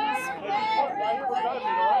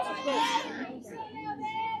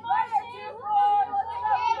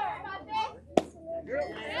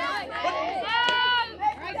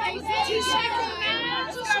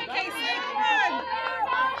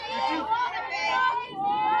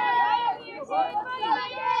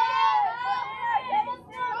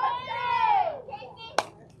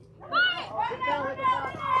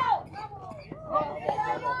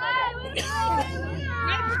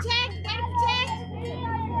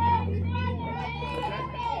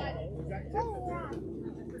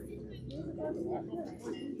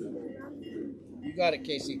 You got it,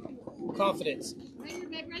 Casey. Confidence. Right here,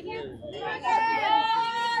 babe, right here.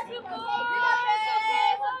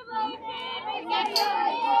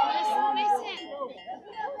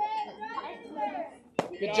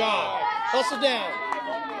 Good job. Hustle down.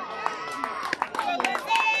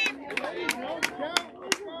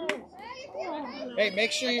 Hey,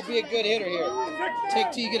 make sure you be a good hitter here.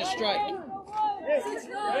 Take till you get a strike.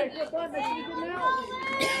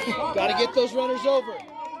 Got to get those runners over.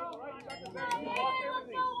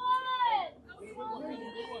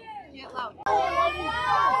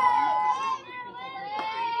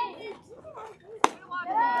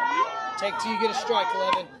 Take till you get a strike,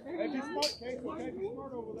 11. Hey, be smart, Casey. Okay, be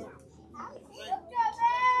smart over there.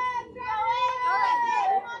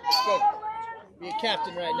 Let's go. Be a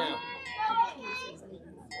captain right now.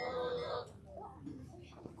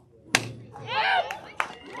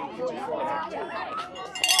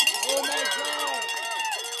 Oh my God!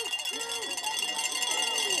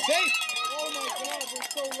 Safe! Oh my God, we're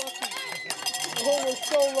so lucky. Oh, we're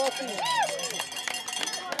so lucky.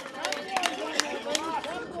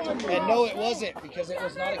 And no, it wasn't, because it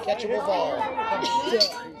was not a catchable ball.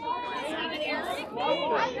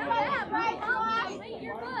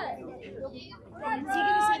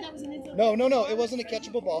 No, it wasn't a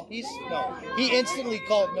catchable ball. He instantly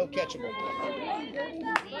called no catchable.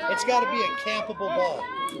 It's got to be a campable ball.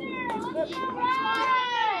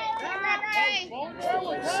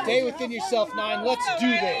 Stay within yourself, 9. Let's do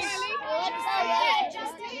this.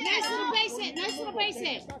 Nice little base hit. Nice little base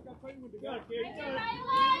hit.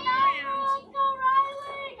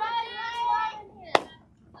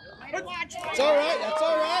 It's all right. That's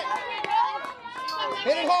all right.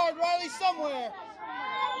 Hit it hard, Riley, somewhere.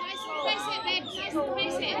 Nice little base hit, babe. Nice little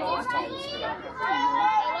base hit.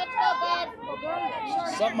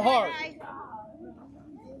 Something hard.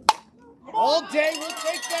 All day, we'll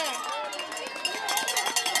take that.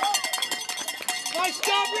 Nice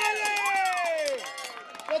job, Riley!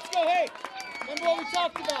 Let's go. Hey, remember what we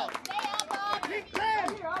talked about?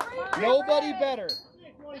 Nobody better.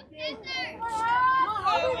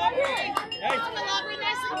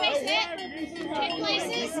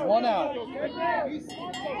 One out.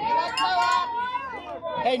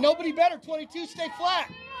 Hey, nobody better. 22, stay flat.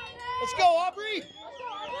 Let's go, Aubrey.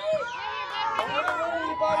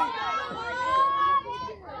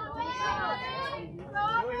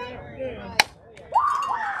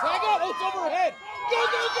 Tag out. Oh, it's over her head. Go,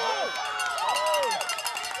 go, go.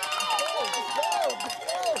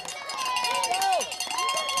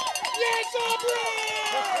 Yes, Aubrey!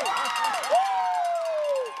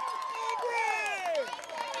 Aubrey!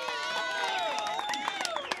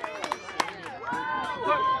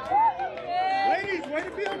 Ladies, way to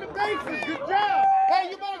be on the bases. Good job. Hey,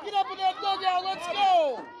 you better get up in that dugout. Let's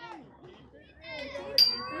go.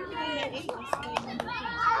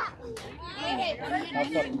 How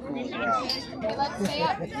fucking cool is that?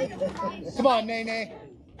 Come on, Nene.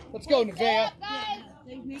 Let's go, Nevaeh.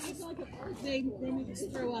 They make it like they make us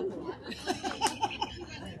throw up a lot.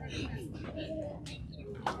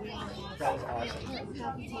 That was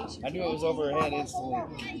awesome. I knew it was over her head instantly.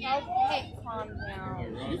 Okay, calm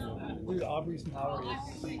down. Dude, Aubrey's power is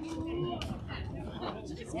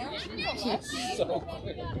so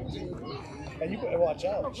quick. And you better watch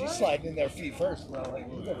out. She's sliding in their feet first. And I'm like,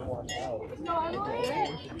 you better watch out.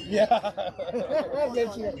 Yeah.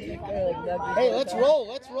 Hey, let's roll.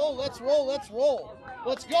 Let's roll. Let's roll. Let's roll.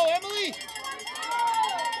 Let's go, Emily.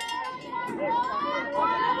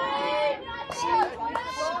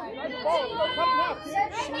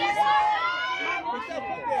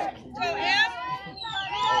 Go, Em.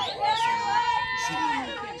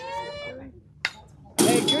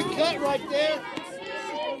 Hey, good cut right there.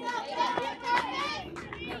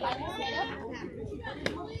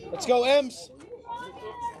 Let's go, Ems.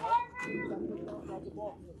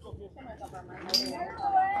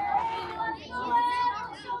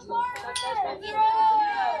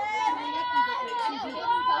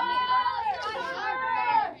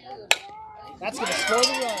 That's going to score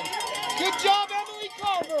the run. Good job, Emily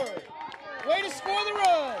Carver. Way to score the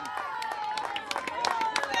run.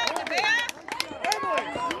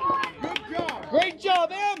 Good job. Great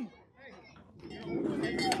job, Em.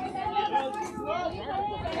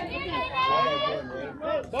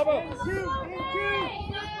 Bubba.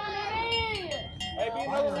 Hey, be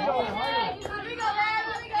another go.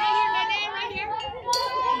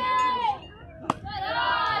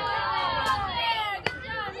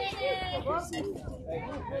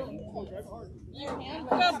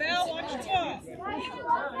 Go, Belle. Watch your foot.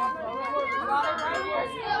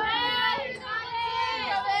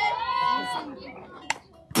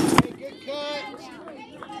 Hey, good cut.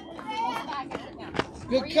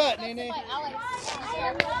 Good cut, Nene.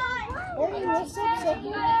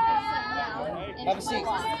 Have a seat.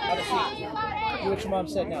 Have a seat. Do what your mom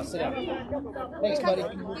said now. Sit down. Thanks, buddy.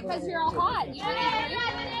 Because you're all hot. You know what I mean?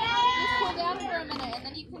 Just cool down for a minute and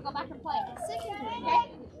then you can go back and play. Okay?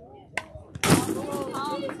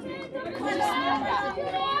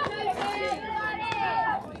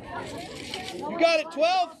 You got it,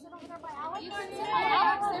 12. You can sit by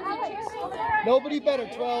Alex. There's a chair. Nobody better,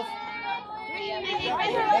 12. Hey,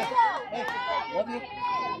 love you.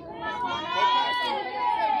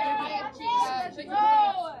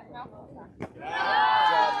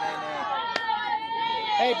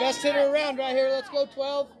 Hey, best hitter around right here. Let's go,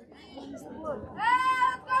 12.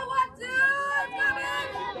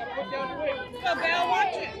 Go, Belle.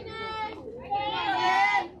 Watch it.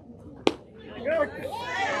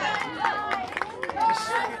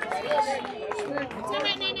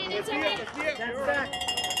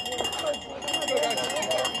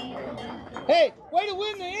 Hey, way to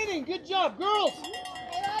win the inning. Good job, girls.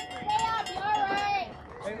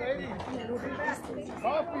 Hey, ladies.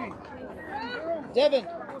 Coffee. Devin,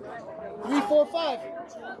 3, 4, 5.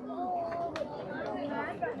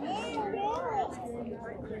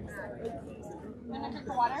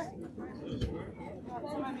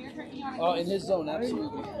 Oh, in his zone,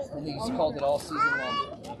 absolutely. And he's called it all season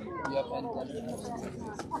long. Yep,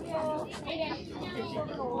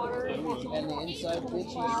 and the inside pitch,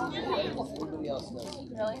 he's better than everybody else does.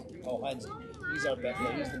 Really? Oh, he's our best.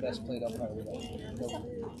 Yeah, he's the best plate umpire we have. No,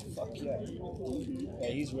 fuck yeah. Yeah,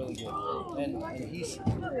 he's really good. And he's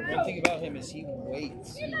one thing about him is he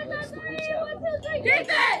waits. He lets the pitch happen. Get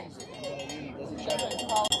that! He doesn't try to.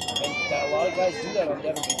 And a lot of guys do that on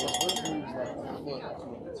Devin because his moves like the foot.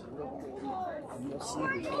 It's real quick. And you'll see the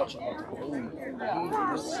catching like boom.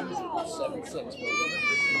 This season 7-6.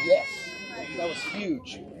 Yes, that was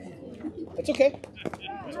huge. That's okay.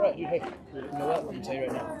 That's all right, dude. Hey, you know what? Let me tell you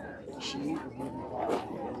right now. She is moving hard.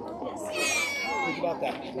 Think about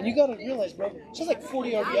that. And you gotta realize, bro, she has like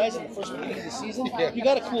 40 RBIs in the first week of the season. You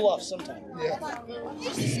gotta cool off sometime. Yeah.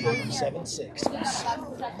 7-6.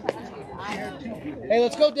 Hey,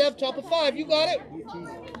 let's go, Dev. Top of 5. You got it.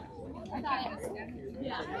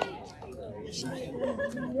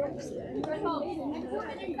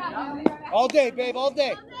 All day, babe. All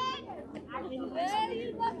day.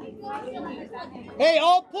 Hey,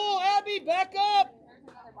 all pull, Abby. Back up.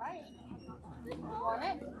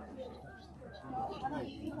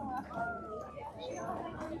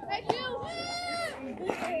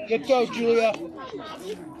 Good go, Julia.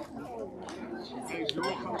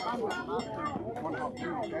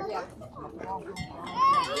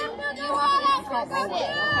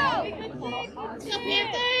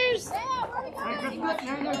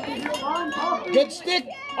 Good stick.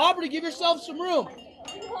 Aubrey, give yourself some room.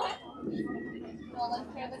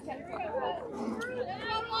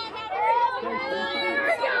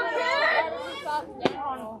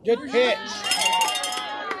 Good pitch.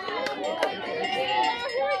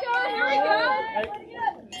 Here we go.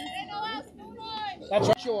 That's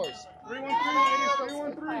right.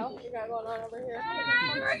 what you got going on over here.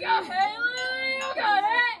 Here we go, Haley! You got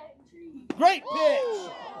it! Great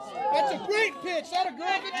pitch! That's a great pitch! That a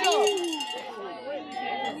girl, good job!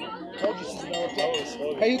 Told you she's another pitch.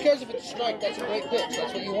 Hey, who cares if it's a strike? That's a great pitch.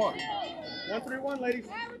 That's what you want. 1-3-1, ladies.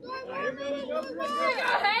 Here we go,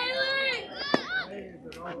 Haley!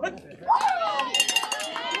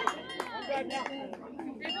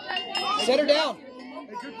 Set her down.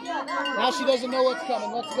 Now she doesn't know what's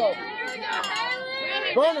coming. Let's go.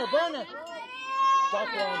 Burner, burner.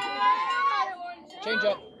 Dark line. Change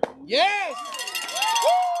up. Yes!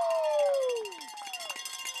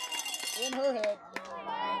 Woo! In her head.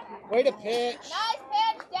 Way to pitch. Nice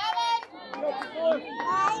pitch, Devin!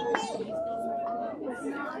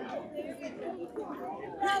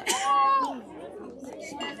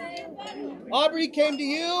 Aubrey came to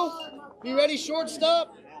you. You ready,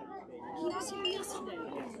 shortstop? He was here yesterday.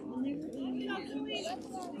 When they were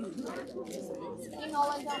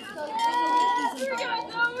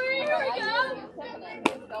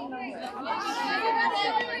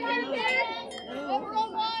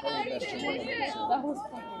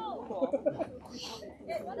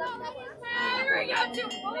Here we go,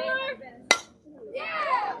 2-4!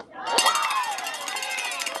 Yeah!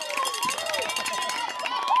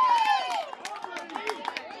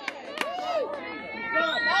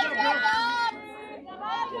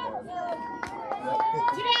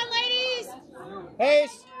 Sit down, ladies!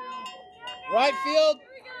 Hayes, right field.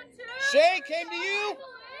 Shay came to you.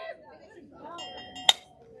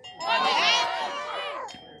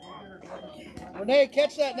 Renee,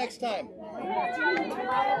 catch that next time.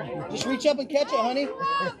 Just reach up and catch it, honey.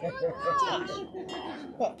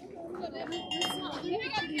 Huh.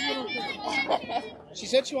 She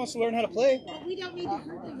said she wants to learn how to play. We don't need to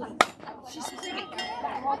hurt them. She's pretty.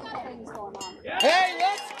 Hey,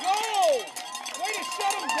 let's go! Way to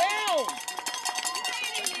shut him down!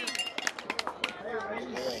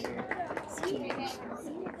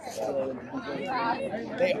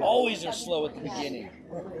 They always are slow at the beginning.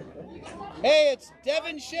 Hey, it's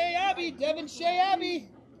Devin Shea Abbey. Devin Shea Abbey.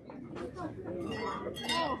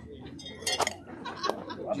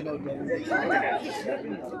 Do you know Devin?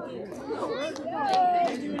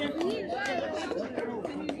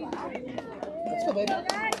 Let's go, baby.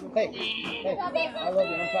 Hey, hey, I love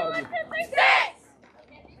you. I'm proud of you.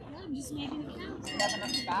 I'm just making it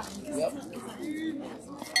count. Yep.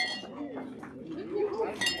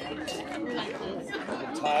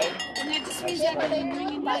 Tied. And that just means that they're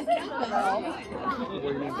bringing back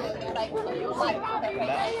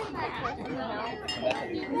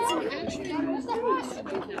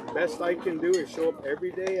Best I can do is show up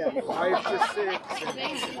every day at 5 to 6.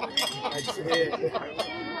 That's it.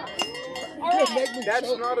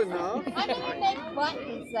 That's not enough. I'm gonna make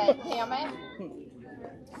buttons then, damn it.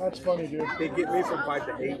 That's funny, dude. They get me from 5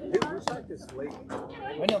 to 8. Dude, we're like this late.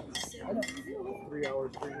 I know. 3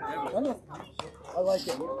 hours, 3 I know. I like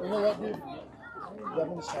it. You know what, dude?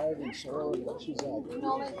 Devin's tired and sore, and she's like,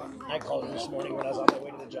 I called her this morning when I was on my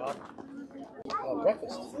way to the job.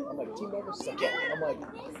 Breakfast. I'm like, team breakfast? She's like, yeah. I'm like,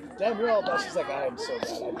 damn, you're all bad. She's like, I am so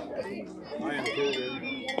bad. I am too, dude.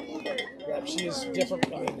 Yeah, she is different.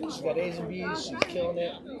 I mean, she's got A's and B's. She's killing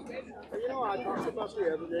it. You know, I talked about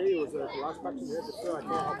the other day. It was the last practice we had to fill. I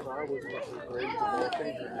can't help but I was fucking great. The whole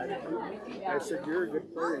thing, her attitude. I said, you're a good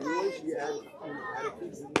player anyways. You have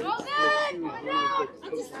attitude.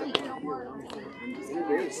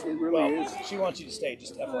 It really is. She wants you to stay,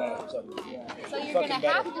 just FYI. So you're gonna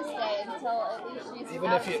have to stay until at least she's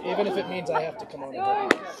even if it means I have to come on and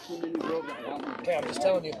help you. Okay, I'm just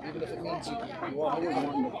telling you, even if it means you want me to.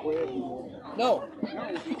 No.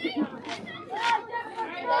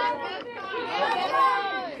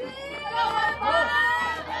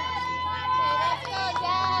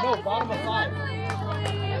 No, bottom of 5.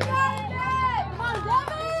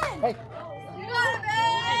 Hey.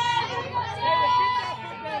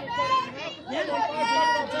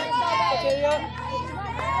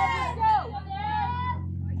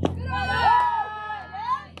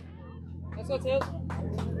 Let's go, Tails.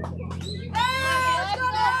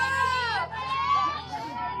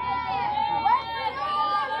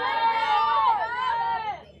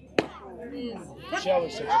 She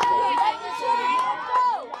always says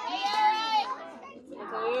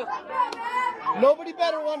nobody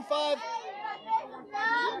better 1-5.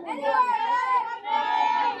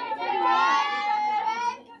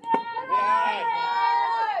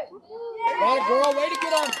 Got it, girl. Way to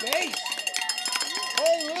get on base.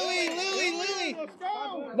 Hey, Lily.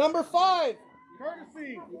 Number 5.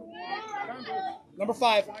 Courtesy. Number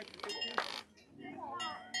 5.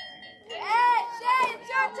 It's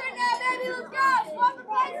your turn now, baby. Let's go. Swap the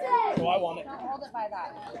places. Oh, I want it. Hold it by that.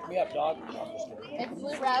 We have dog. It's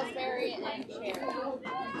blue raspberry and cherry.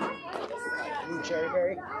 Blue cherry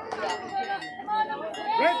berry.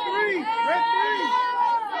 Red 3! Red 3!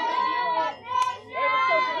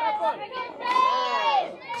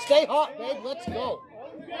 Stay hot, babe. Let's go.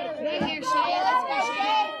 Right here, Shay. Let's go,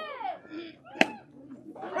 Shay.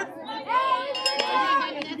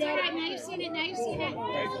 That's all right. Now you've seen it. Now you've seen it.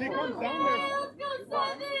 Hey, she comes down there.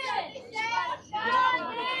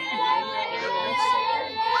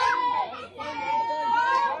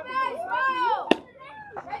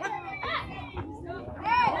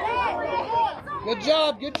 Good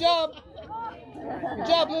job. Good job. Good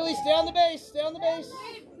job, Lily. Stay on the base. Stay on the base.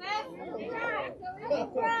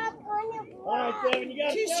 All right, 7, you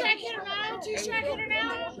got 2 strike hitter now. 2 strike hitter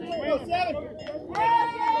now. Wheel 7.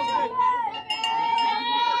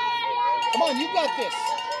 Come on, you got this.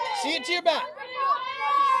 See it to your back.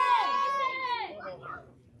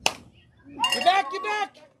 Get back. Get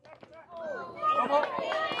back. All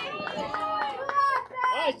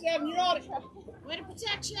right, 7, you're on it. Way to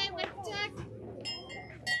protect, Shay. Way to protect.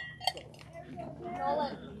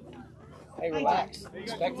 Hey, relax.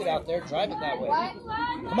 Expect it out there. Drive it that way.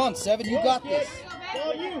 Come on, 7. You got this.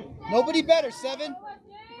 All you. Nobody better, 7.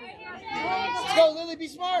 Let's go, Lily. Be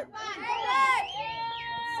smart.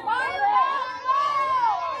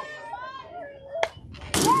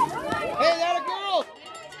 Hey, that a girl.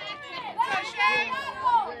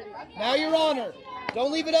 Now you're on her.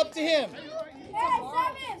 Don't leave it up to him.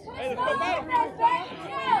 Hey, let's go battle.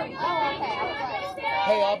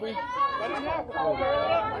 Hey, Aubrey.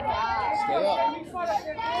 Stay up.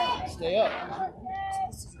 Stay up.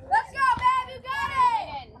 Let's go, babe. You got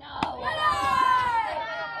it.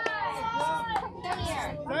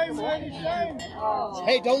 Same, lady, same.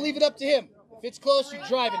 Hey, don't leave it up to him. If it's close, you're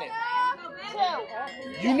driving it.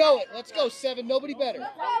 You know it. Let's go, 7. Nobody better.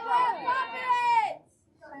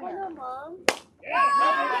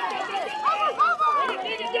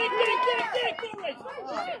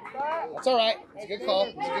 That's all right. It's a good call.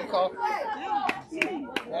 It's a good call.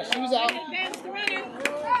 Now shoes out.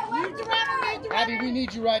 Abby, we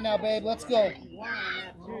need you right now, babe. Let's go.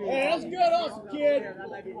 Hey, that's good, awesome, kid.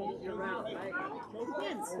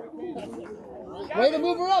 Way to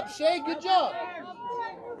move her up, Shay. Good job.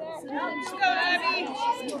 Let's go, Abby.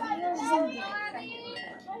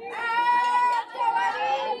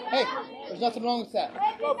 Hey, there's nothing wrong with that.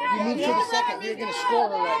 You move to the second. You're going to score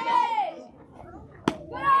her right now.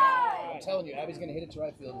 I'm telling you, Abby's going to hit it to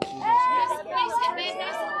right field. And she's going to score. Nice place it, babe.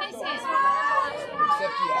 Nice place it.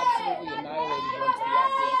 Except you absolutely annihilated one to the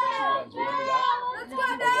outfield for 2 runs.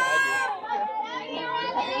 Remember that? Oh, yeah,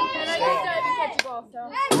 I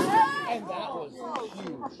do. And that was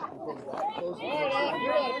huge. Because that close to the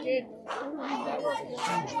You're on it, kid. that was a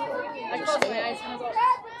huge play. I closed my eyes.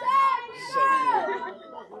 So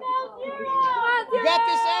you got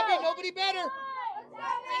this, Abby. Nobody better.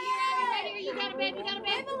 Right here. You got it, babe. You got it,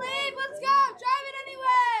 babe. Believe. Let's go. Drive it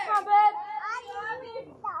anywhere. Come on, babe.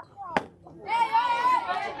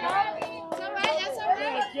 It's all right. That's all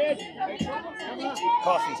right. Kid.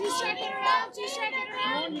 Coffee. 2 strike hitter now. 2 strike hitter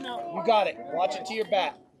now. You got it. Watch it to your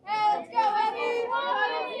back. Hey, let's go, Abby.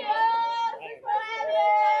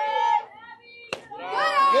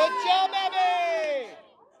 Good job, Abby.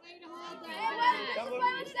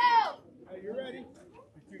 Hey, you ready?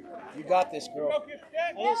 You got this, girl.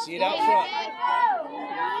 See it out front.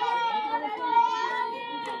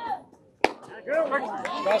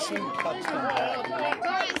 Trust me, cuts come back.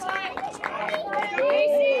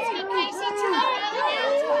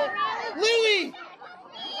 Lily!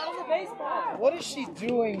 What is she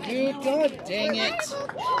doing, dude? God dang it.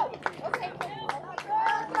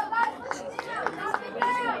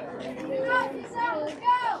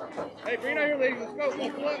 Hey, green out here, lady. Let's go.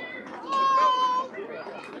 Let's go.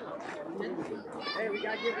 Hey, we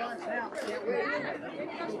got to get lunch now. Can't wait.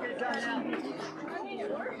 Let's get it done now.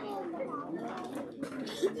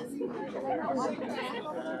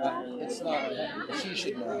 It's not. She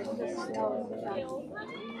should know.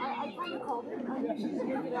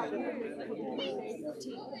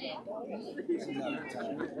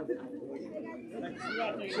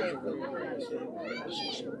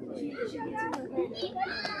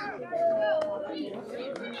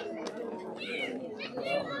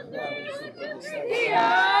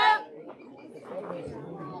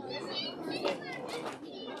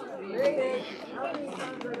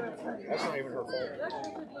 That's not even her fault.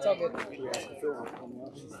 It's all good. She asked the film to come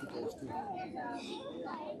out. She's supposed to.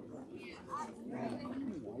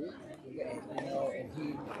 You know, and we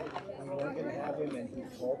weren't going to have him, and he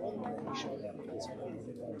called him, and then he showed up. That's what he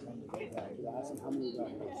did all the time. We asked him how many we got.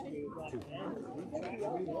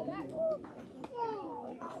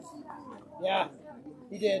 Yeah,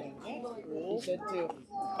 he did. He said too.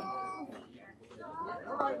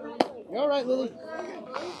 You all right, Lily?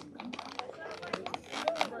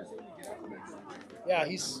 Yeah,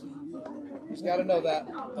 he's got to know that.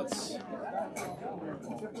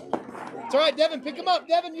 It's all right, Devin. Pick him up,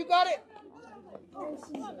 Devin. You got it.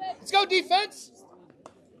 Let's go, defense.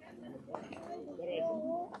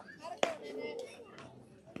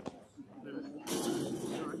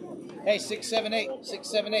 Hey, 6'7", 6'7",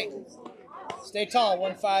 6'7", 8. Stay tall.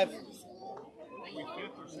 1'5".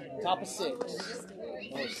 Top of 6.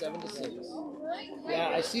 Or 7 to 6. Yeah,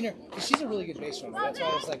 I seen her. She's a really good base runner. That's why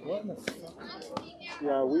I was like, what in the fuck?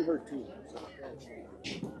 Yeah, we heard too.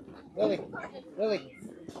 Lily.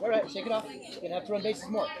 All right, shake it off. You're gonna have to run bases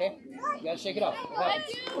more, okay? You gotta shake it off.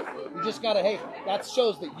 You just gotta. Hey, that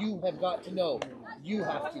shows that you have got to know. You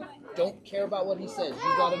have to. Don't care about what he says.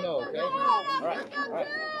 You gotta know, okay? All right.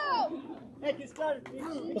 Let's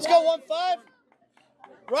go 1-5.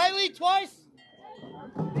 Riley twice.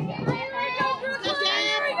 Here we go,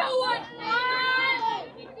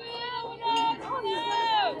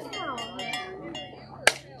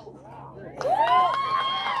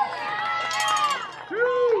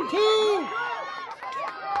 2.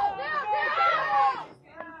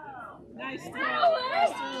 Nice throw.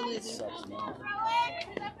 Nice throw, Lizzie. Sucks, man.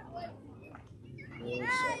 Really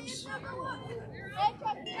sucks.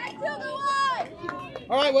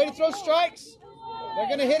 All right, way to throw strikes. They're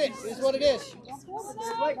going to hit it. Is what it is.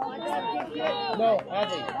 No,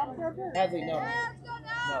 Hadley, no.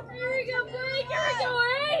 Here we go, Blake. Here we go,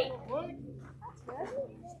 hey!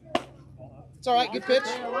 It's all right. Good pitch.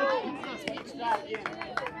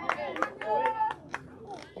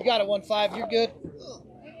 You got it, 1-5. You're good.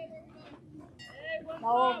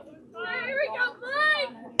 Here we go,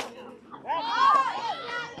 Blake!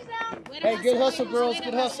 Hey, good hustle, girls.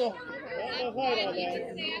 Good hustle. Girls,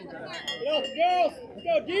 let's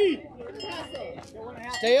go D.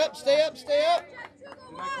 Stay up. Did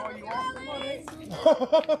I call you off?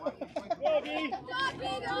 Go D.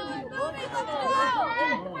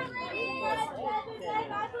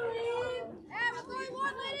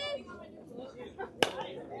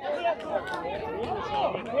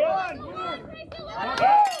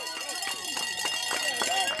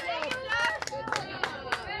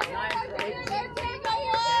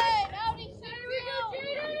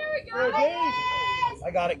 I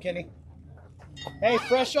got it, Kenny. Hey,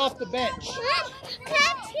 fresh off the bench.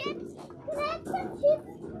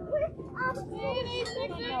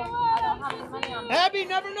 Abby,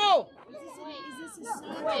 never know. Is this a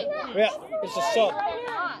sub? Yeah, it's a sub.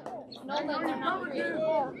 No, they're not free. Here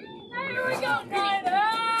we go, Nina!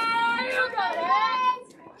 Here we go,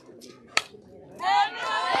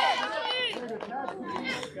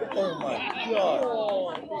 Oh my God.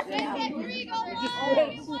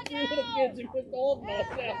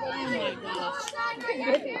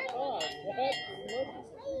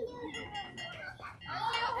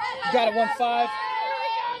 You got it, 1-5.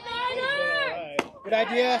 Good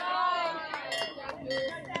idea.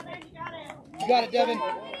 You got it, Devin.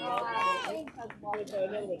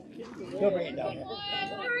 He'll bring it down here.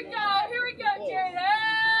 Here we go, Jaden!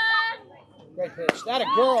 Great pitch. That a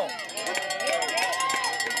girl.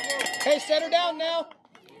 Hey, set her down now.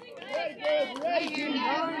 Oh,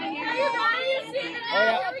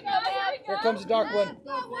 yeah. Here comes the dark one.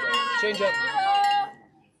 Change up.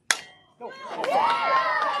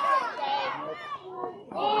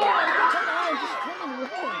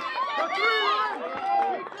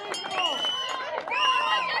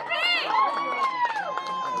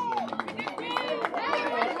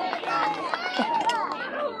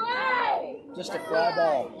 Just a fly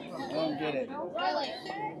ball. I don't get it.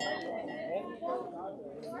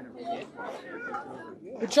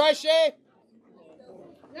 Good try, Shay.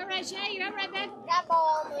 You're right, Shay. You're right, babe. That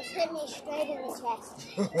ball almost hit me straight in the chest.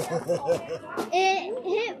 It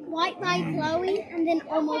hit right by Chloe and then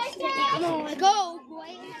almost hit me. I'm like, go,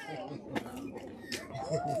 boy.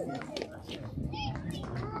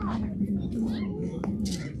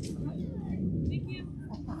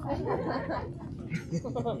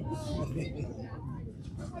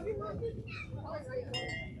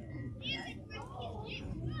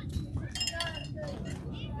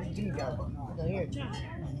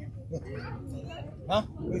 Huh?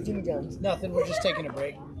 Nothing. We're just taking a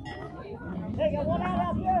break. Okay,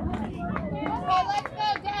 let's go,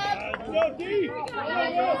 Dad. Go D.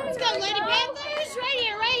 Let's go, Lady Panthers.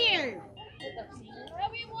 Right here.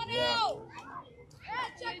 Everyone out.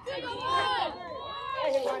 Check to the wall.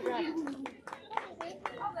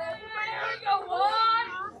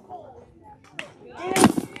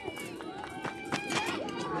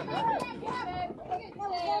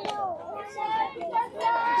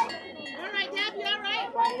 right, Deb, you all right?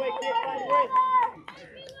 Find a way, kid, find a way.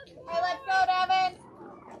 Hey, let's go, Devin.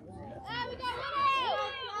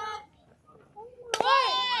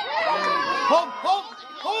 Home, home,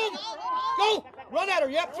 home! Go! Run at her,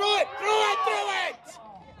 yep, throw it! Throw it, throw it!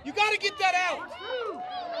 You gotta get that out!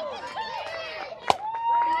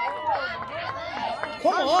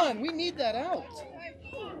 Come on, we need that out.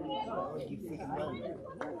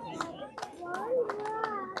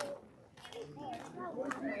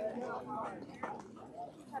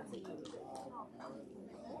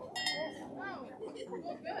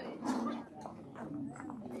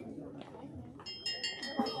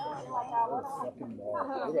 Fucking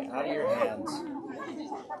ball. Get it out of your hands.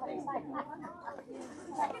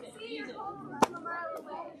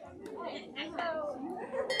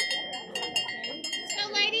 Let's go,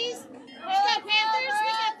 ladies. Let's go, Panthers. We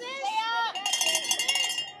got this.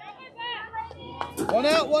 One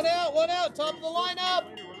out, one out, one out. Top of the lineup.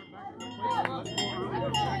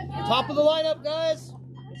 Top of the lineup, guys.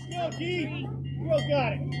 Let's go, D. Girls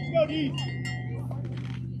got it. Let's go, D.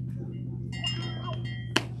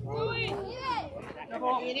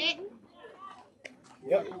 Get it?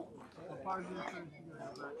 Yep.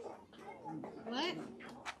 What?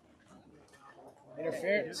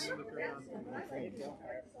 Interference.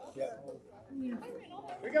 Yep. Here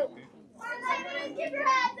we go. Keep your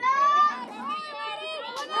head down.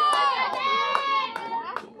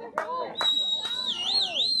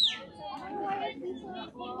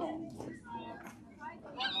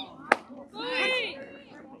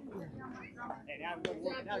 Hey,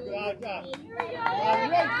 now go out, go. You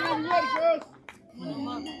ready, girls?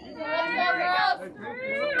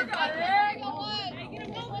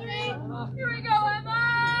 Here we go, Emma!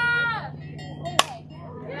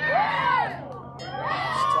 Yeah!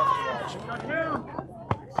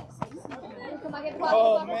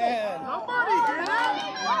 Oh, man.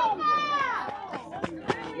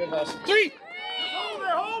 Good hustle. Three!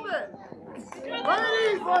 Hold it!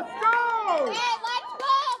 Ladies, let's go! Hey, let's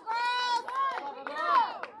go, girls!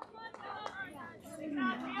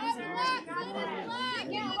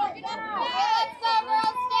 Let's go,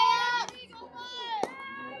 girls, stay up!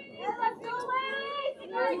 Let's go, ladies!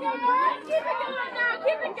 Here we go, girls! Keep it going now,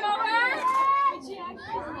 keep it going! Yeah,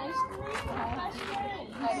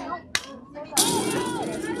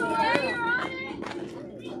 you're on it!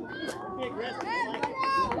 Okay, Chris.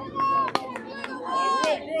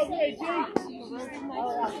 Hey, Girls, hey, G.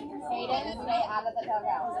 Hayden, stay out of the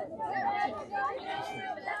dugout.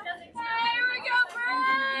 Here we go,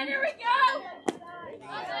 Brian! Here we go!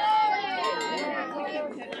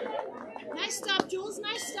 Nice stop, Jules.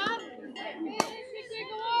 Nice stop. You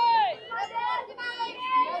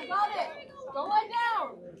got it. Go lie down.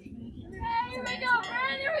 Hey, here we go,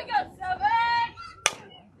 Brian. Here we go, 7.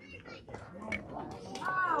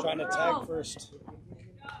 Trying to tag first.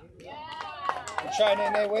 We're trying to,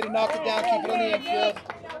 Nene. Way to knock it down. Keep it on the infield.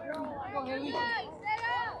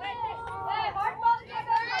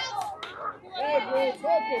 Hey, girls,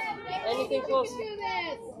 focus. Anything close? Hey,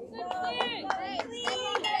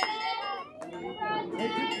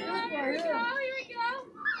 good stuff right here.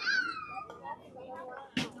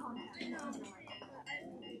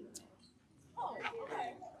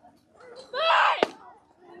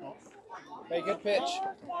 Hey, good pitch.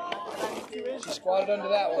 She squatted under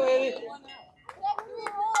that one. Okay,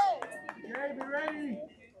 be ready.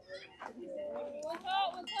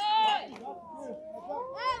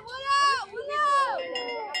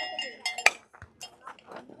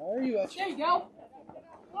 How are you? There you go.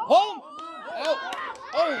 Home! Out!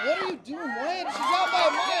 Oh, what are you doing, Wyatt? She's out by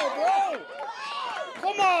a mile, bro!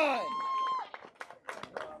 Come on!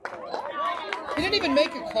 He didn't even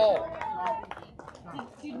make a call.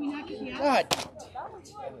 Did we not get the out? God.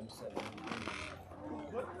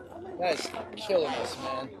 That is killing us,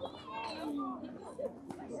 man.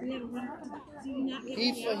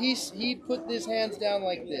 He put his hands down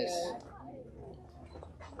like this.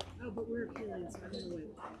 Oh, but we're appealing, so I'm gonna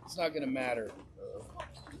win. It's not going to matter.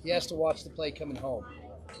 He has to watch the play coming home.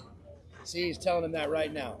 See, he's telling him that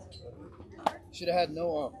right now. Should have had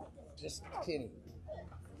no ump. Just kidding.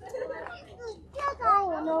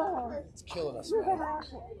 It's killing us, man.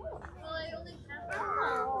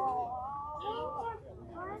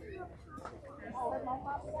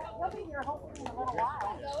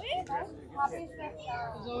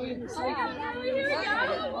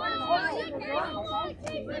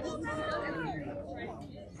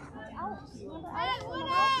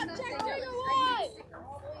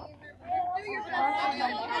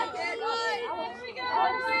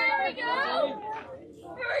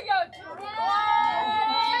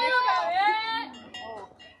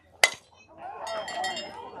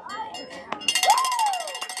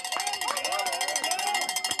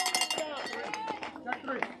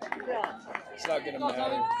 It's not going to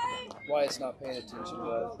matter why it's not paying attention,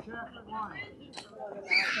 but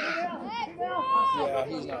yeah,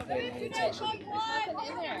 he's not paying any attention.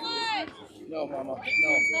 No, Mama, no.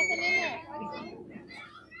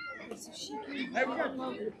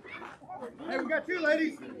 Hey, we got two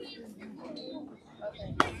ladies. Here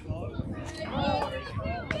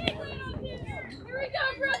we go,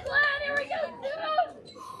 Brooklyn! Here we go, dude!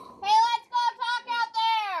 Hey, let's go talk out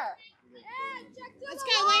there! Let's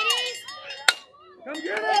go, ladies. Come get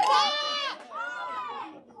it.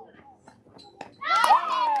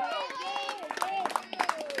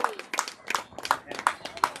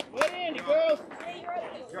 Get in, you girls.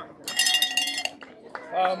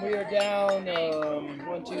 We are down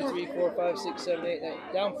 1, 2, 3, 4, 5, 6, 7, 8, 9,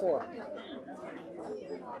 down 4.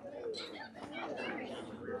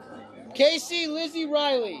 Casey, Lizzie,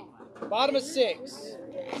 Riley, bottom of 6.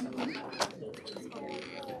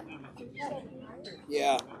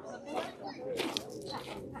 Yeah.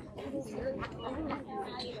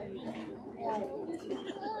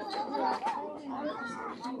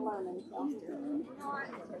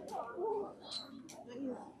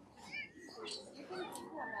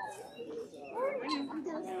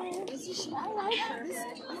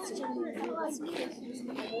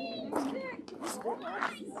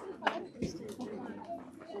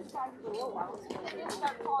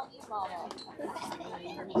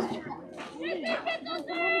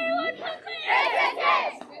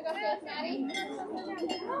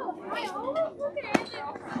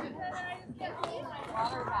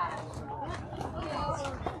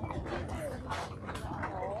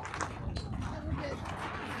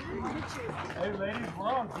 Hey, ladies, we're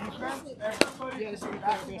on defense. Everybody is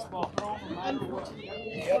back baseball.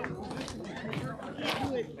 Yep.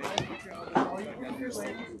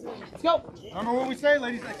 Let's go. Remember what we say,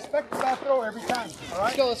 ladies. Expect the back throw every time. All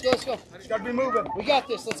right? Let's go. Just got to be moving. We got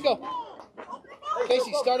this. Let's go.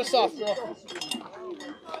 Casey, start us off, girl.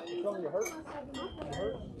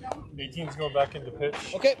 18's going back into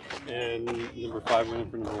pitch. Okay. And number 5 went in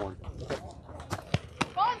for number 1.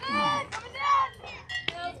 Coming down!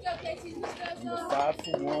 Let's go, Casey. Let's Number 5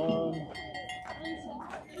 for 1.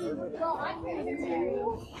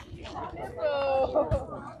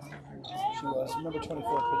 She was number 24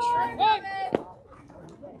 pitch for me.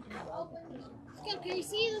 Let's go,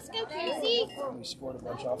 Casey. Let's go, Casey. We scored a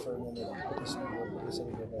bunch off her, and then they put this in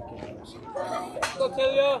the back in house. Go,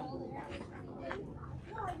 Talia.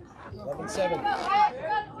 11-7.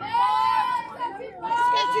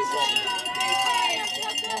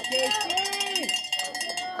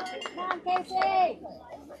 Come on, Casey!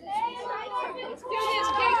 Let's do this,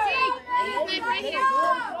 Casey! Right here.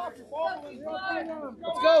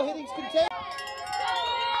 Let's go, hitting's contained.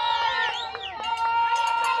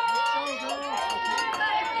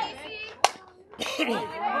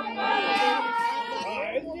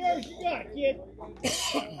 There's you got, kid. Hey,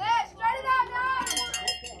 straight it out, guys!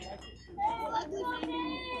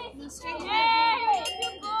 Hey,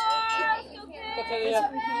 good boy! Go, Talia.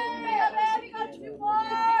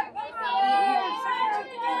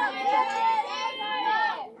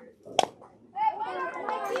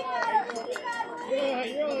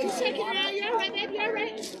 Just shake it around. You're all right, baby. You're all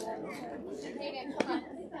right.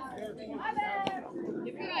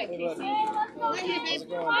 You're good. Right here, baby.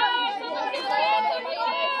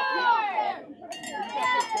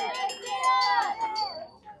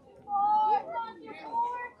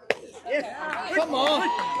 Come on,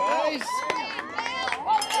 guys.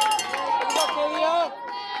 Let's go, Talia.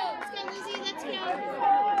 Let's go, Lizzie. Let's go.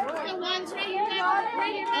 The ones right here, baby.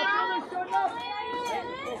 Right here, baby.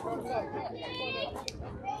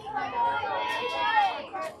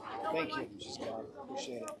 Thank you. She's gone.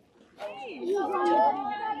 Appreciate it.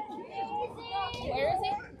 Where is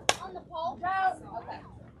it? On the pole? Okay.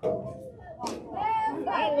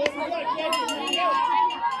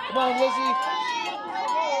 Come on, Lizzie.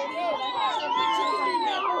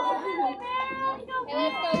 Hey,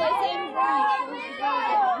 let's go,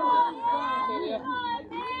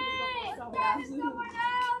 Lizzie.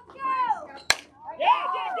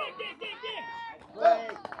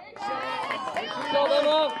 Go,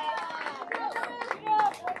 Lema.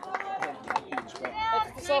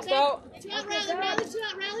 Let's get soft out. Let's go,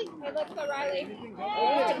 Riley. Let's go, Riley. Hey,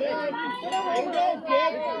 let's go, Riley. Go,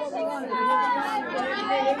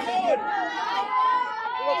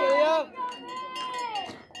 Talia.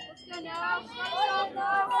 Let's go now.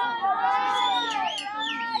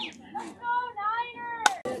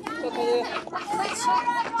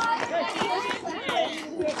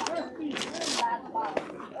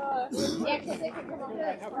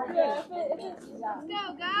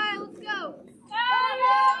 go, guys. Let's go.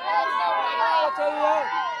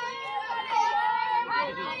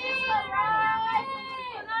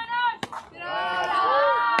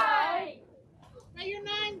 Right here,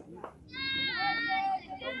 9.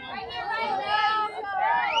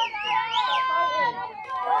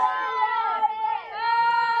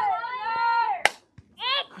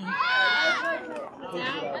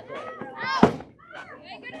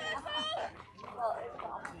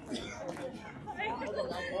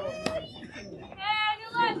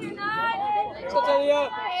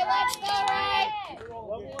 Hey, let's go, right?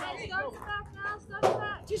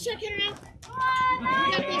 Just check it around. You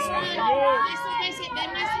got this one. Nice little basic, Ben.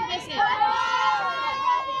 Nice little basic.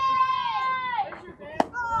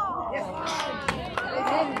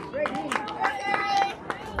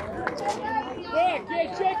 Okay,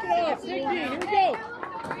 check it off. 16. Here we go.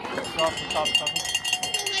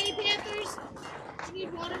 Lady Panthers. You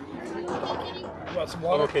need water? You want some I'm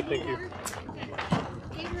water? okay, thank you.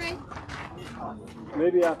 Gatorade.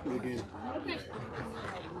 Maybe after the game. Okay.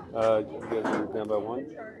 You guys are down by 1?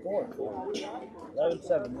 4.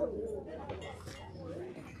 11-7.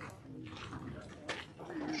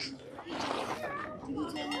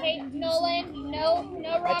 Hey, Nolan, no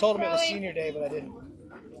rock I told him it was throwing. senior day, but I didn't.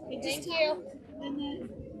 Hey, just Thank tell you. them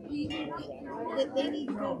that they need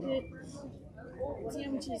to go get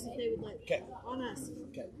sandwiches if they would like. Okay. On us.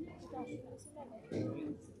 Okay.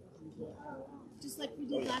 Just like we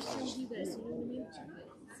did last year with you guys. You know what I mean?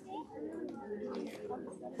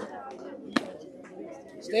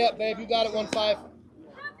 Stay up, babe. You got it. 1-5.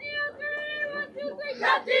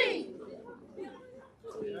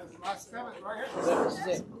 This is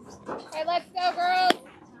it. Hey, let's go, girls.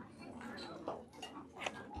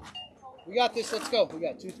 We got this. Let's go. We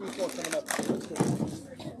got 2, 3, 4 coming up. Let's go.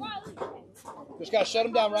 Just got to shut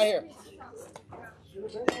them down right here.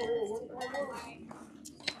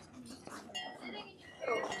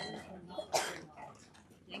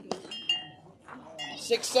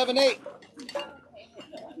 6, 7, 8. Wait,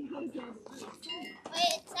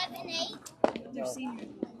 it's 7-8. They're senior.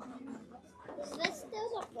 So this still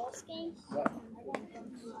the first game?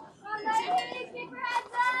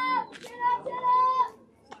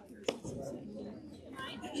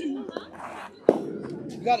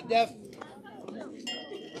 You got it, Dev.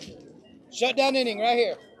 Shut down inning right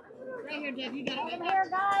here. Right here, Dev. You got it. Come here,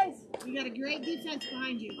 guys. You got a great defense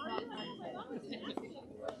behind you.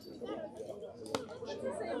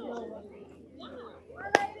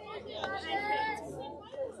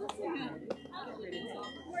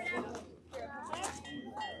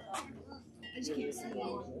 I just can't see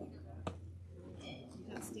you. You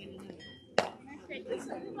gotta stand in there.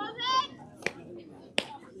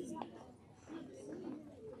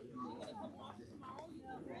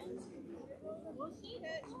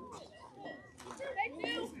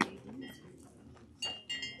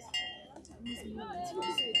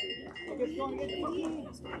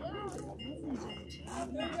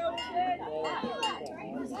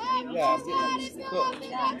 Yeah,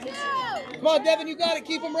 come on, Devin, you got it.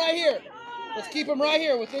 Keep him right here. Let's keep him right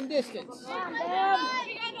here within distance. Here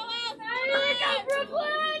we go,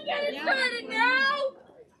 Brooklyn! Get it started now!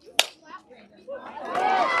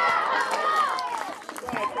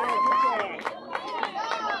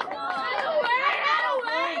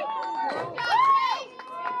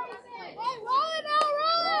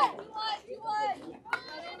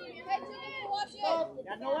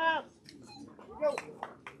 Got no outs. Here we go.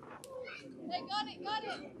 Hey, got it.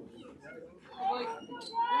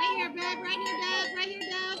 Right here, babe. Right here, Dev. Right here,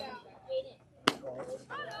 Dev.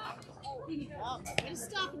 Way to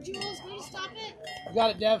stop it, Jules. Way to stop it. You got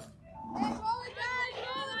it, Dev. Hey, roll it, guys!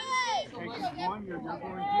 Roll it! Okay, one, you're going to.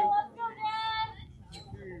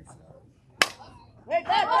 Hey,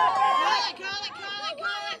 back. Call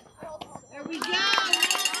it. There we go.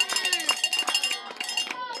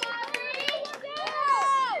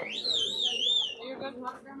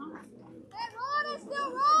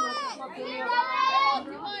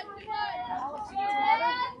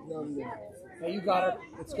 Hey, you got her.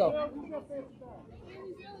 Let's go.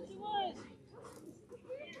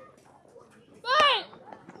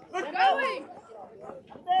 We're going!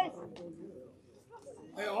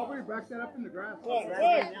 Hey, Aubrey, back that up in the grass. You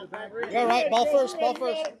all right? Ball first.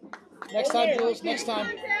 Next time, Jules. Next time.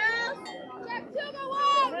 Check 2, go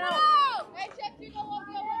 1, go! Hey, check 2, go 1,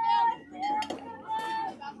 go 1 down.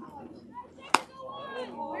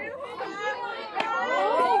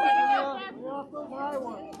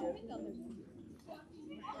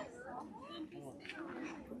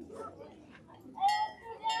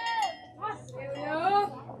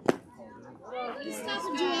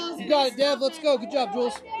 You got it, Dev. Let's go. Good job,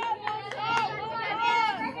 Jules.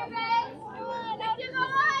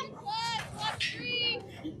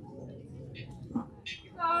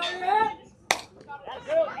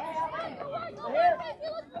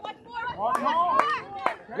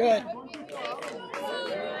 Good.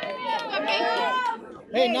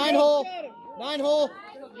 Hey, 9 hole. 9 hole.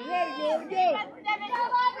 You ready, go, go.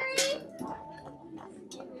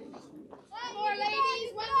 One more,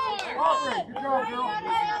 ladies. One more. Aubrey, good job, girl.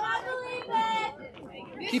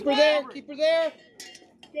 Keep her there. Keep her there.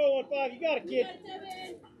 Go, 1-5. You got it, kid.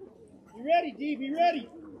 You ready, D? Be ready.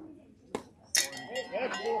 Hey,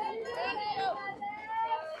 that's good.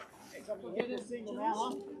 Hey, somebody hit this single now,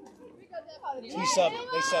 huh? He subbed.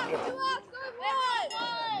 They subbed her.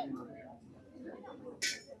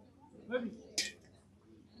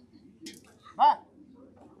 Huh?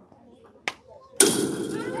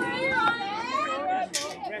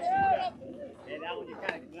 Yeah, that one you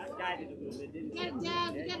kind of guided a little bit, didn't you? Get it down,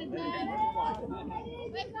 you got it down.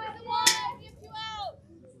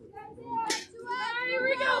 Here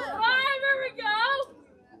we go, 5, here we go.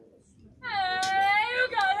 Hey, you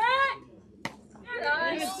got it.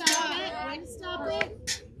 Way to stop it, way to stop it.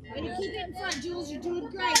 Way to keep it in front, Jules, you're doing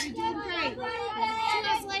great, you're doing great. 2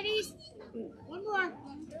 less, ladies. 1 more.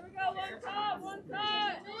 Here we go, one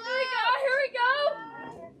time. Here we go.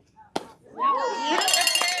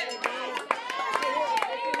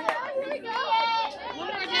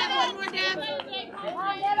 One more, Deb.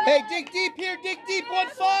 Hey, dig deep here. Dig deep.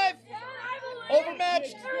 1-5.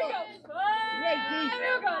 Overmatched.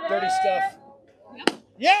 Dirty stuff.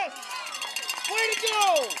 Yes! Way to go!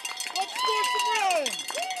 Let's score some runs.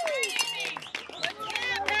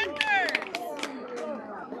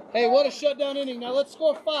 Hey, what a shutdown inning. Now let's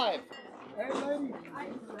score 5. Hey, lady.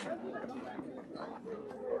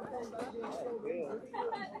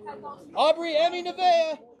 Aubrey, Emmy,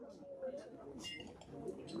 Nevaeh.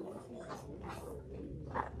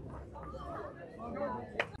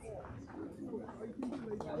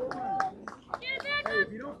 Hey, if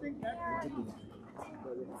you don't think that's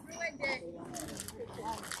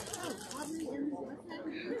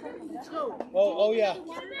Oh yeah. you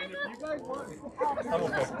guys want I'm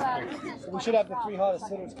okay. So we should have the 3 hottest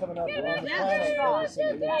hitters coming up on the planet.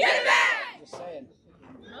 Just saying.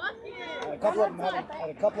 And a couple of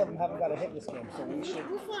them haven't got a hit this game, so we should.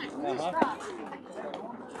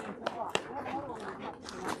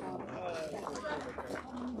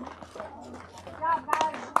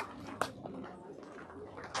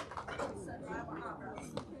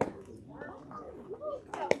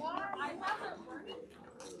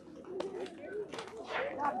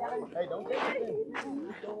 Hey, don't take it in.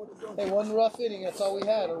 Hey, 1 rough inning. That's all we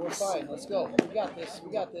had, or we're fine. Let's go. We got this.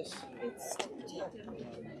 We got this.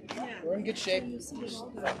 We're in good shape. Just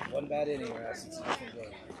 1 bad inning, or else it's a different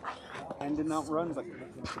game. And did not run, but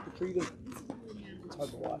it's It's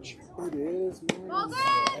hard to watch. It is, man.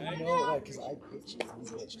 And I know, like, because I pitched and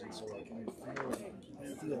he pitched, and so like I feel that.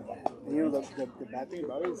 And you know the bad thing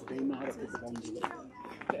about it is they know how to pick bones.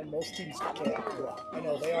 And most teams can't. Yeah. I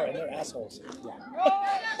know they are, and they're assholes.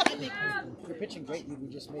 Yeah. You're pitching great, dude. We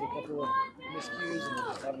just made a couple of miscues, and we're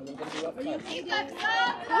just having a little bit of a rough time.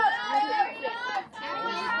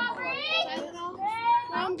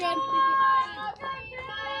 I'm good.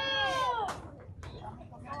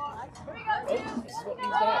 Oh, this is what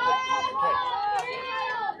needs to happen.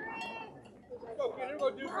 Okay.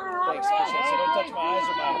 Thanks, appreciate it. So don't touch my eyes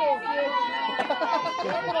or my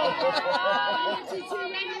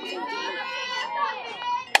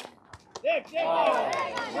Oh,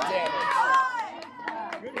 damn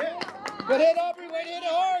it. Good hit, Aubrey. Way to hit it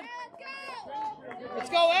hard. Let's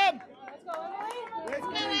go, Em.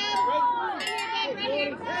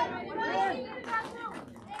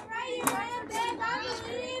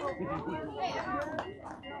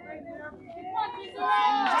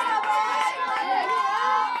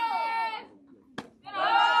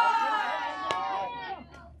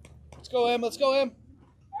 Let's go, Em. Let's go, Em.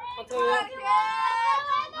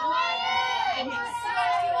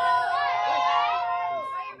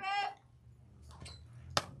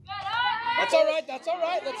 That's all right. That's all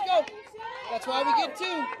right. Let's go. That's why we get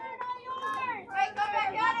 2.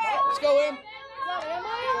 Let's go, Em. You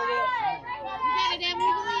got it, Em. We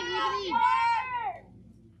believe, we believe.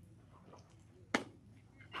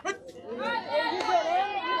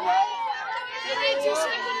 Hey, 2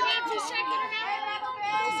 seconds around, 2 seconds around.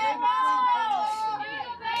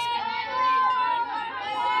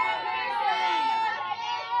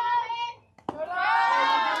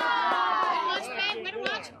 Watch, babe. Better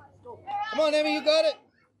watch. Come on, Emmy. You got it.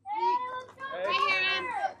 Right here, Em.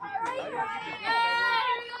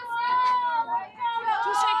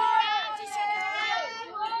 2 seconds.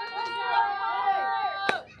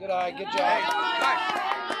 eye. Good job.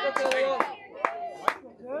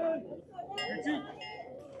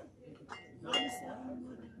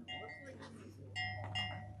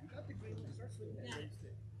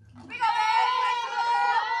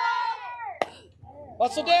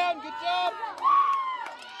 Hustle down. Good job.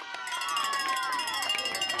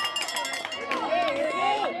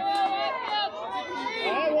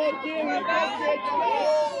 I want you.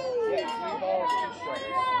 Yeah, 3 balls, 2 strikes.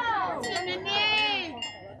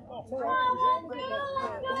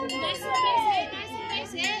 Nice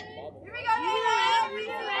base hit. Here we go.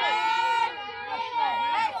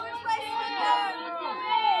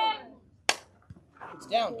 It's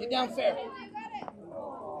down. Get down fair.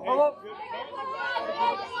 Come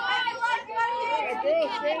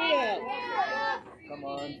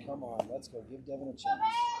on. Let's go. Give Devin a chance.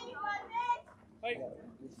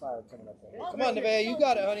 Good fire coming up there. Come on, Nevaeh. You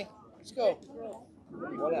got it, honey. Let's go.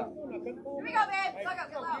 1 out. Here we go, babe.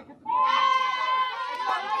 Go.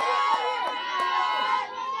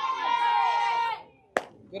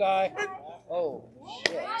 Good eye. Oh,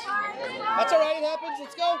 shit. That's all right. It happens.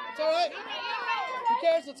 Let's go. It's all right. Who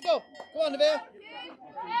cares? Let's go. Come on, Nevaeh.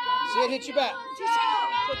 See it hit you back.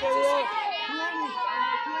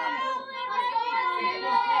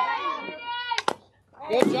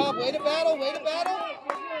 Good job. Way to battle. Way to battle.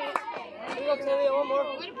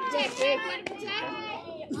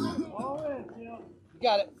 You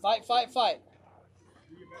got it. Fight.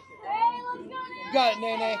 You got it,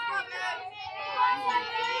 Nene.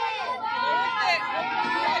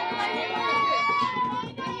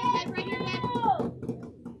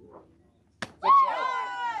 Good job.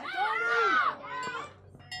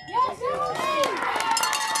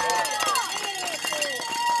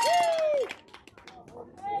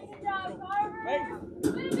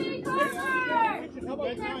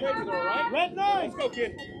 Red 9. Let's go,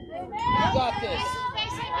 kid. You got this.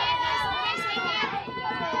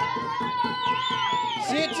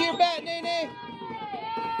 See it to your bat, Nene.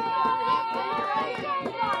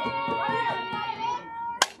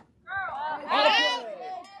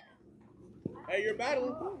 Hey, you're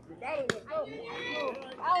battling. Let's go.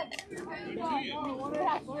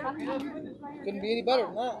 Couldn't be any better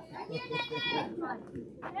than that. You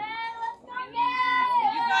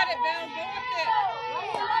got it, Belle.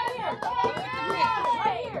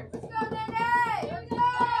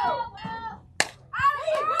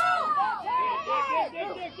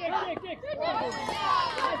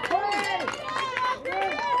 Go with it.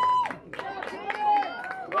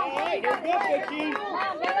 All right, you're good, Vicky.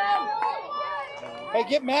 Hey,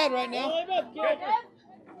 get mad right now.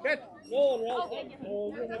 Catch.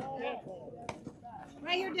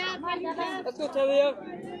 Right here, Dad. Let's go, Talia.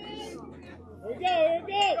 Here we go.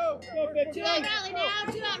 Go, Vicky. 2 out rally now.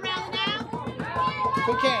 2 out rally now.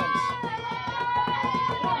 Quick hands.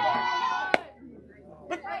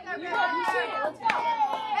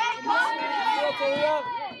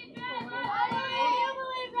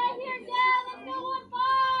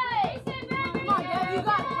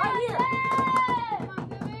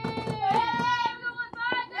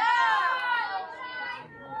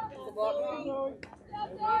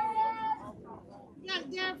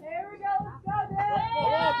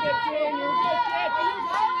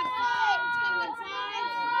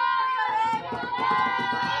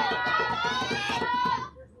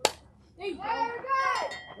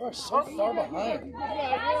 You are so far behind.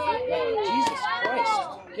 Jesus Christ.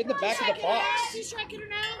 Get in the back of the box. You strike it or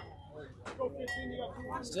now?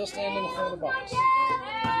 Still standing in front of the box. So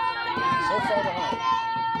far behind.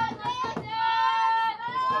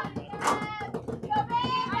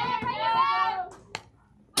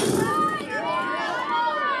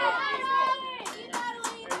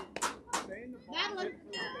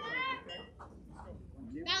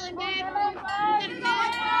 Battling, babe. You got it, babe.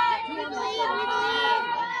 We believe.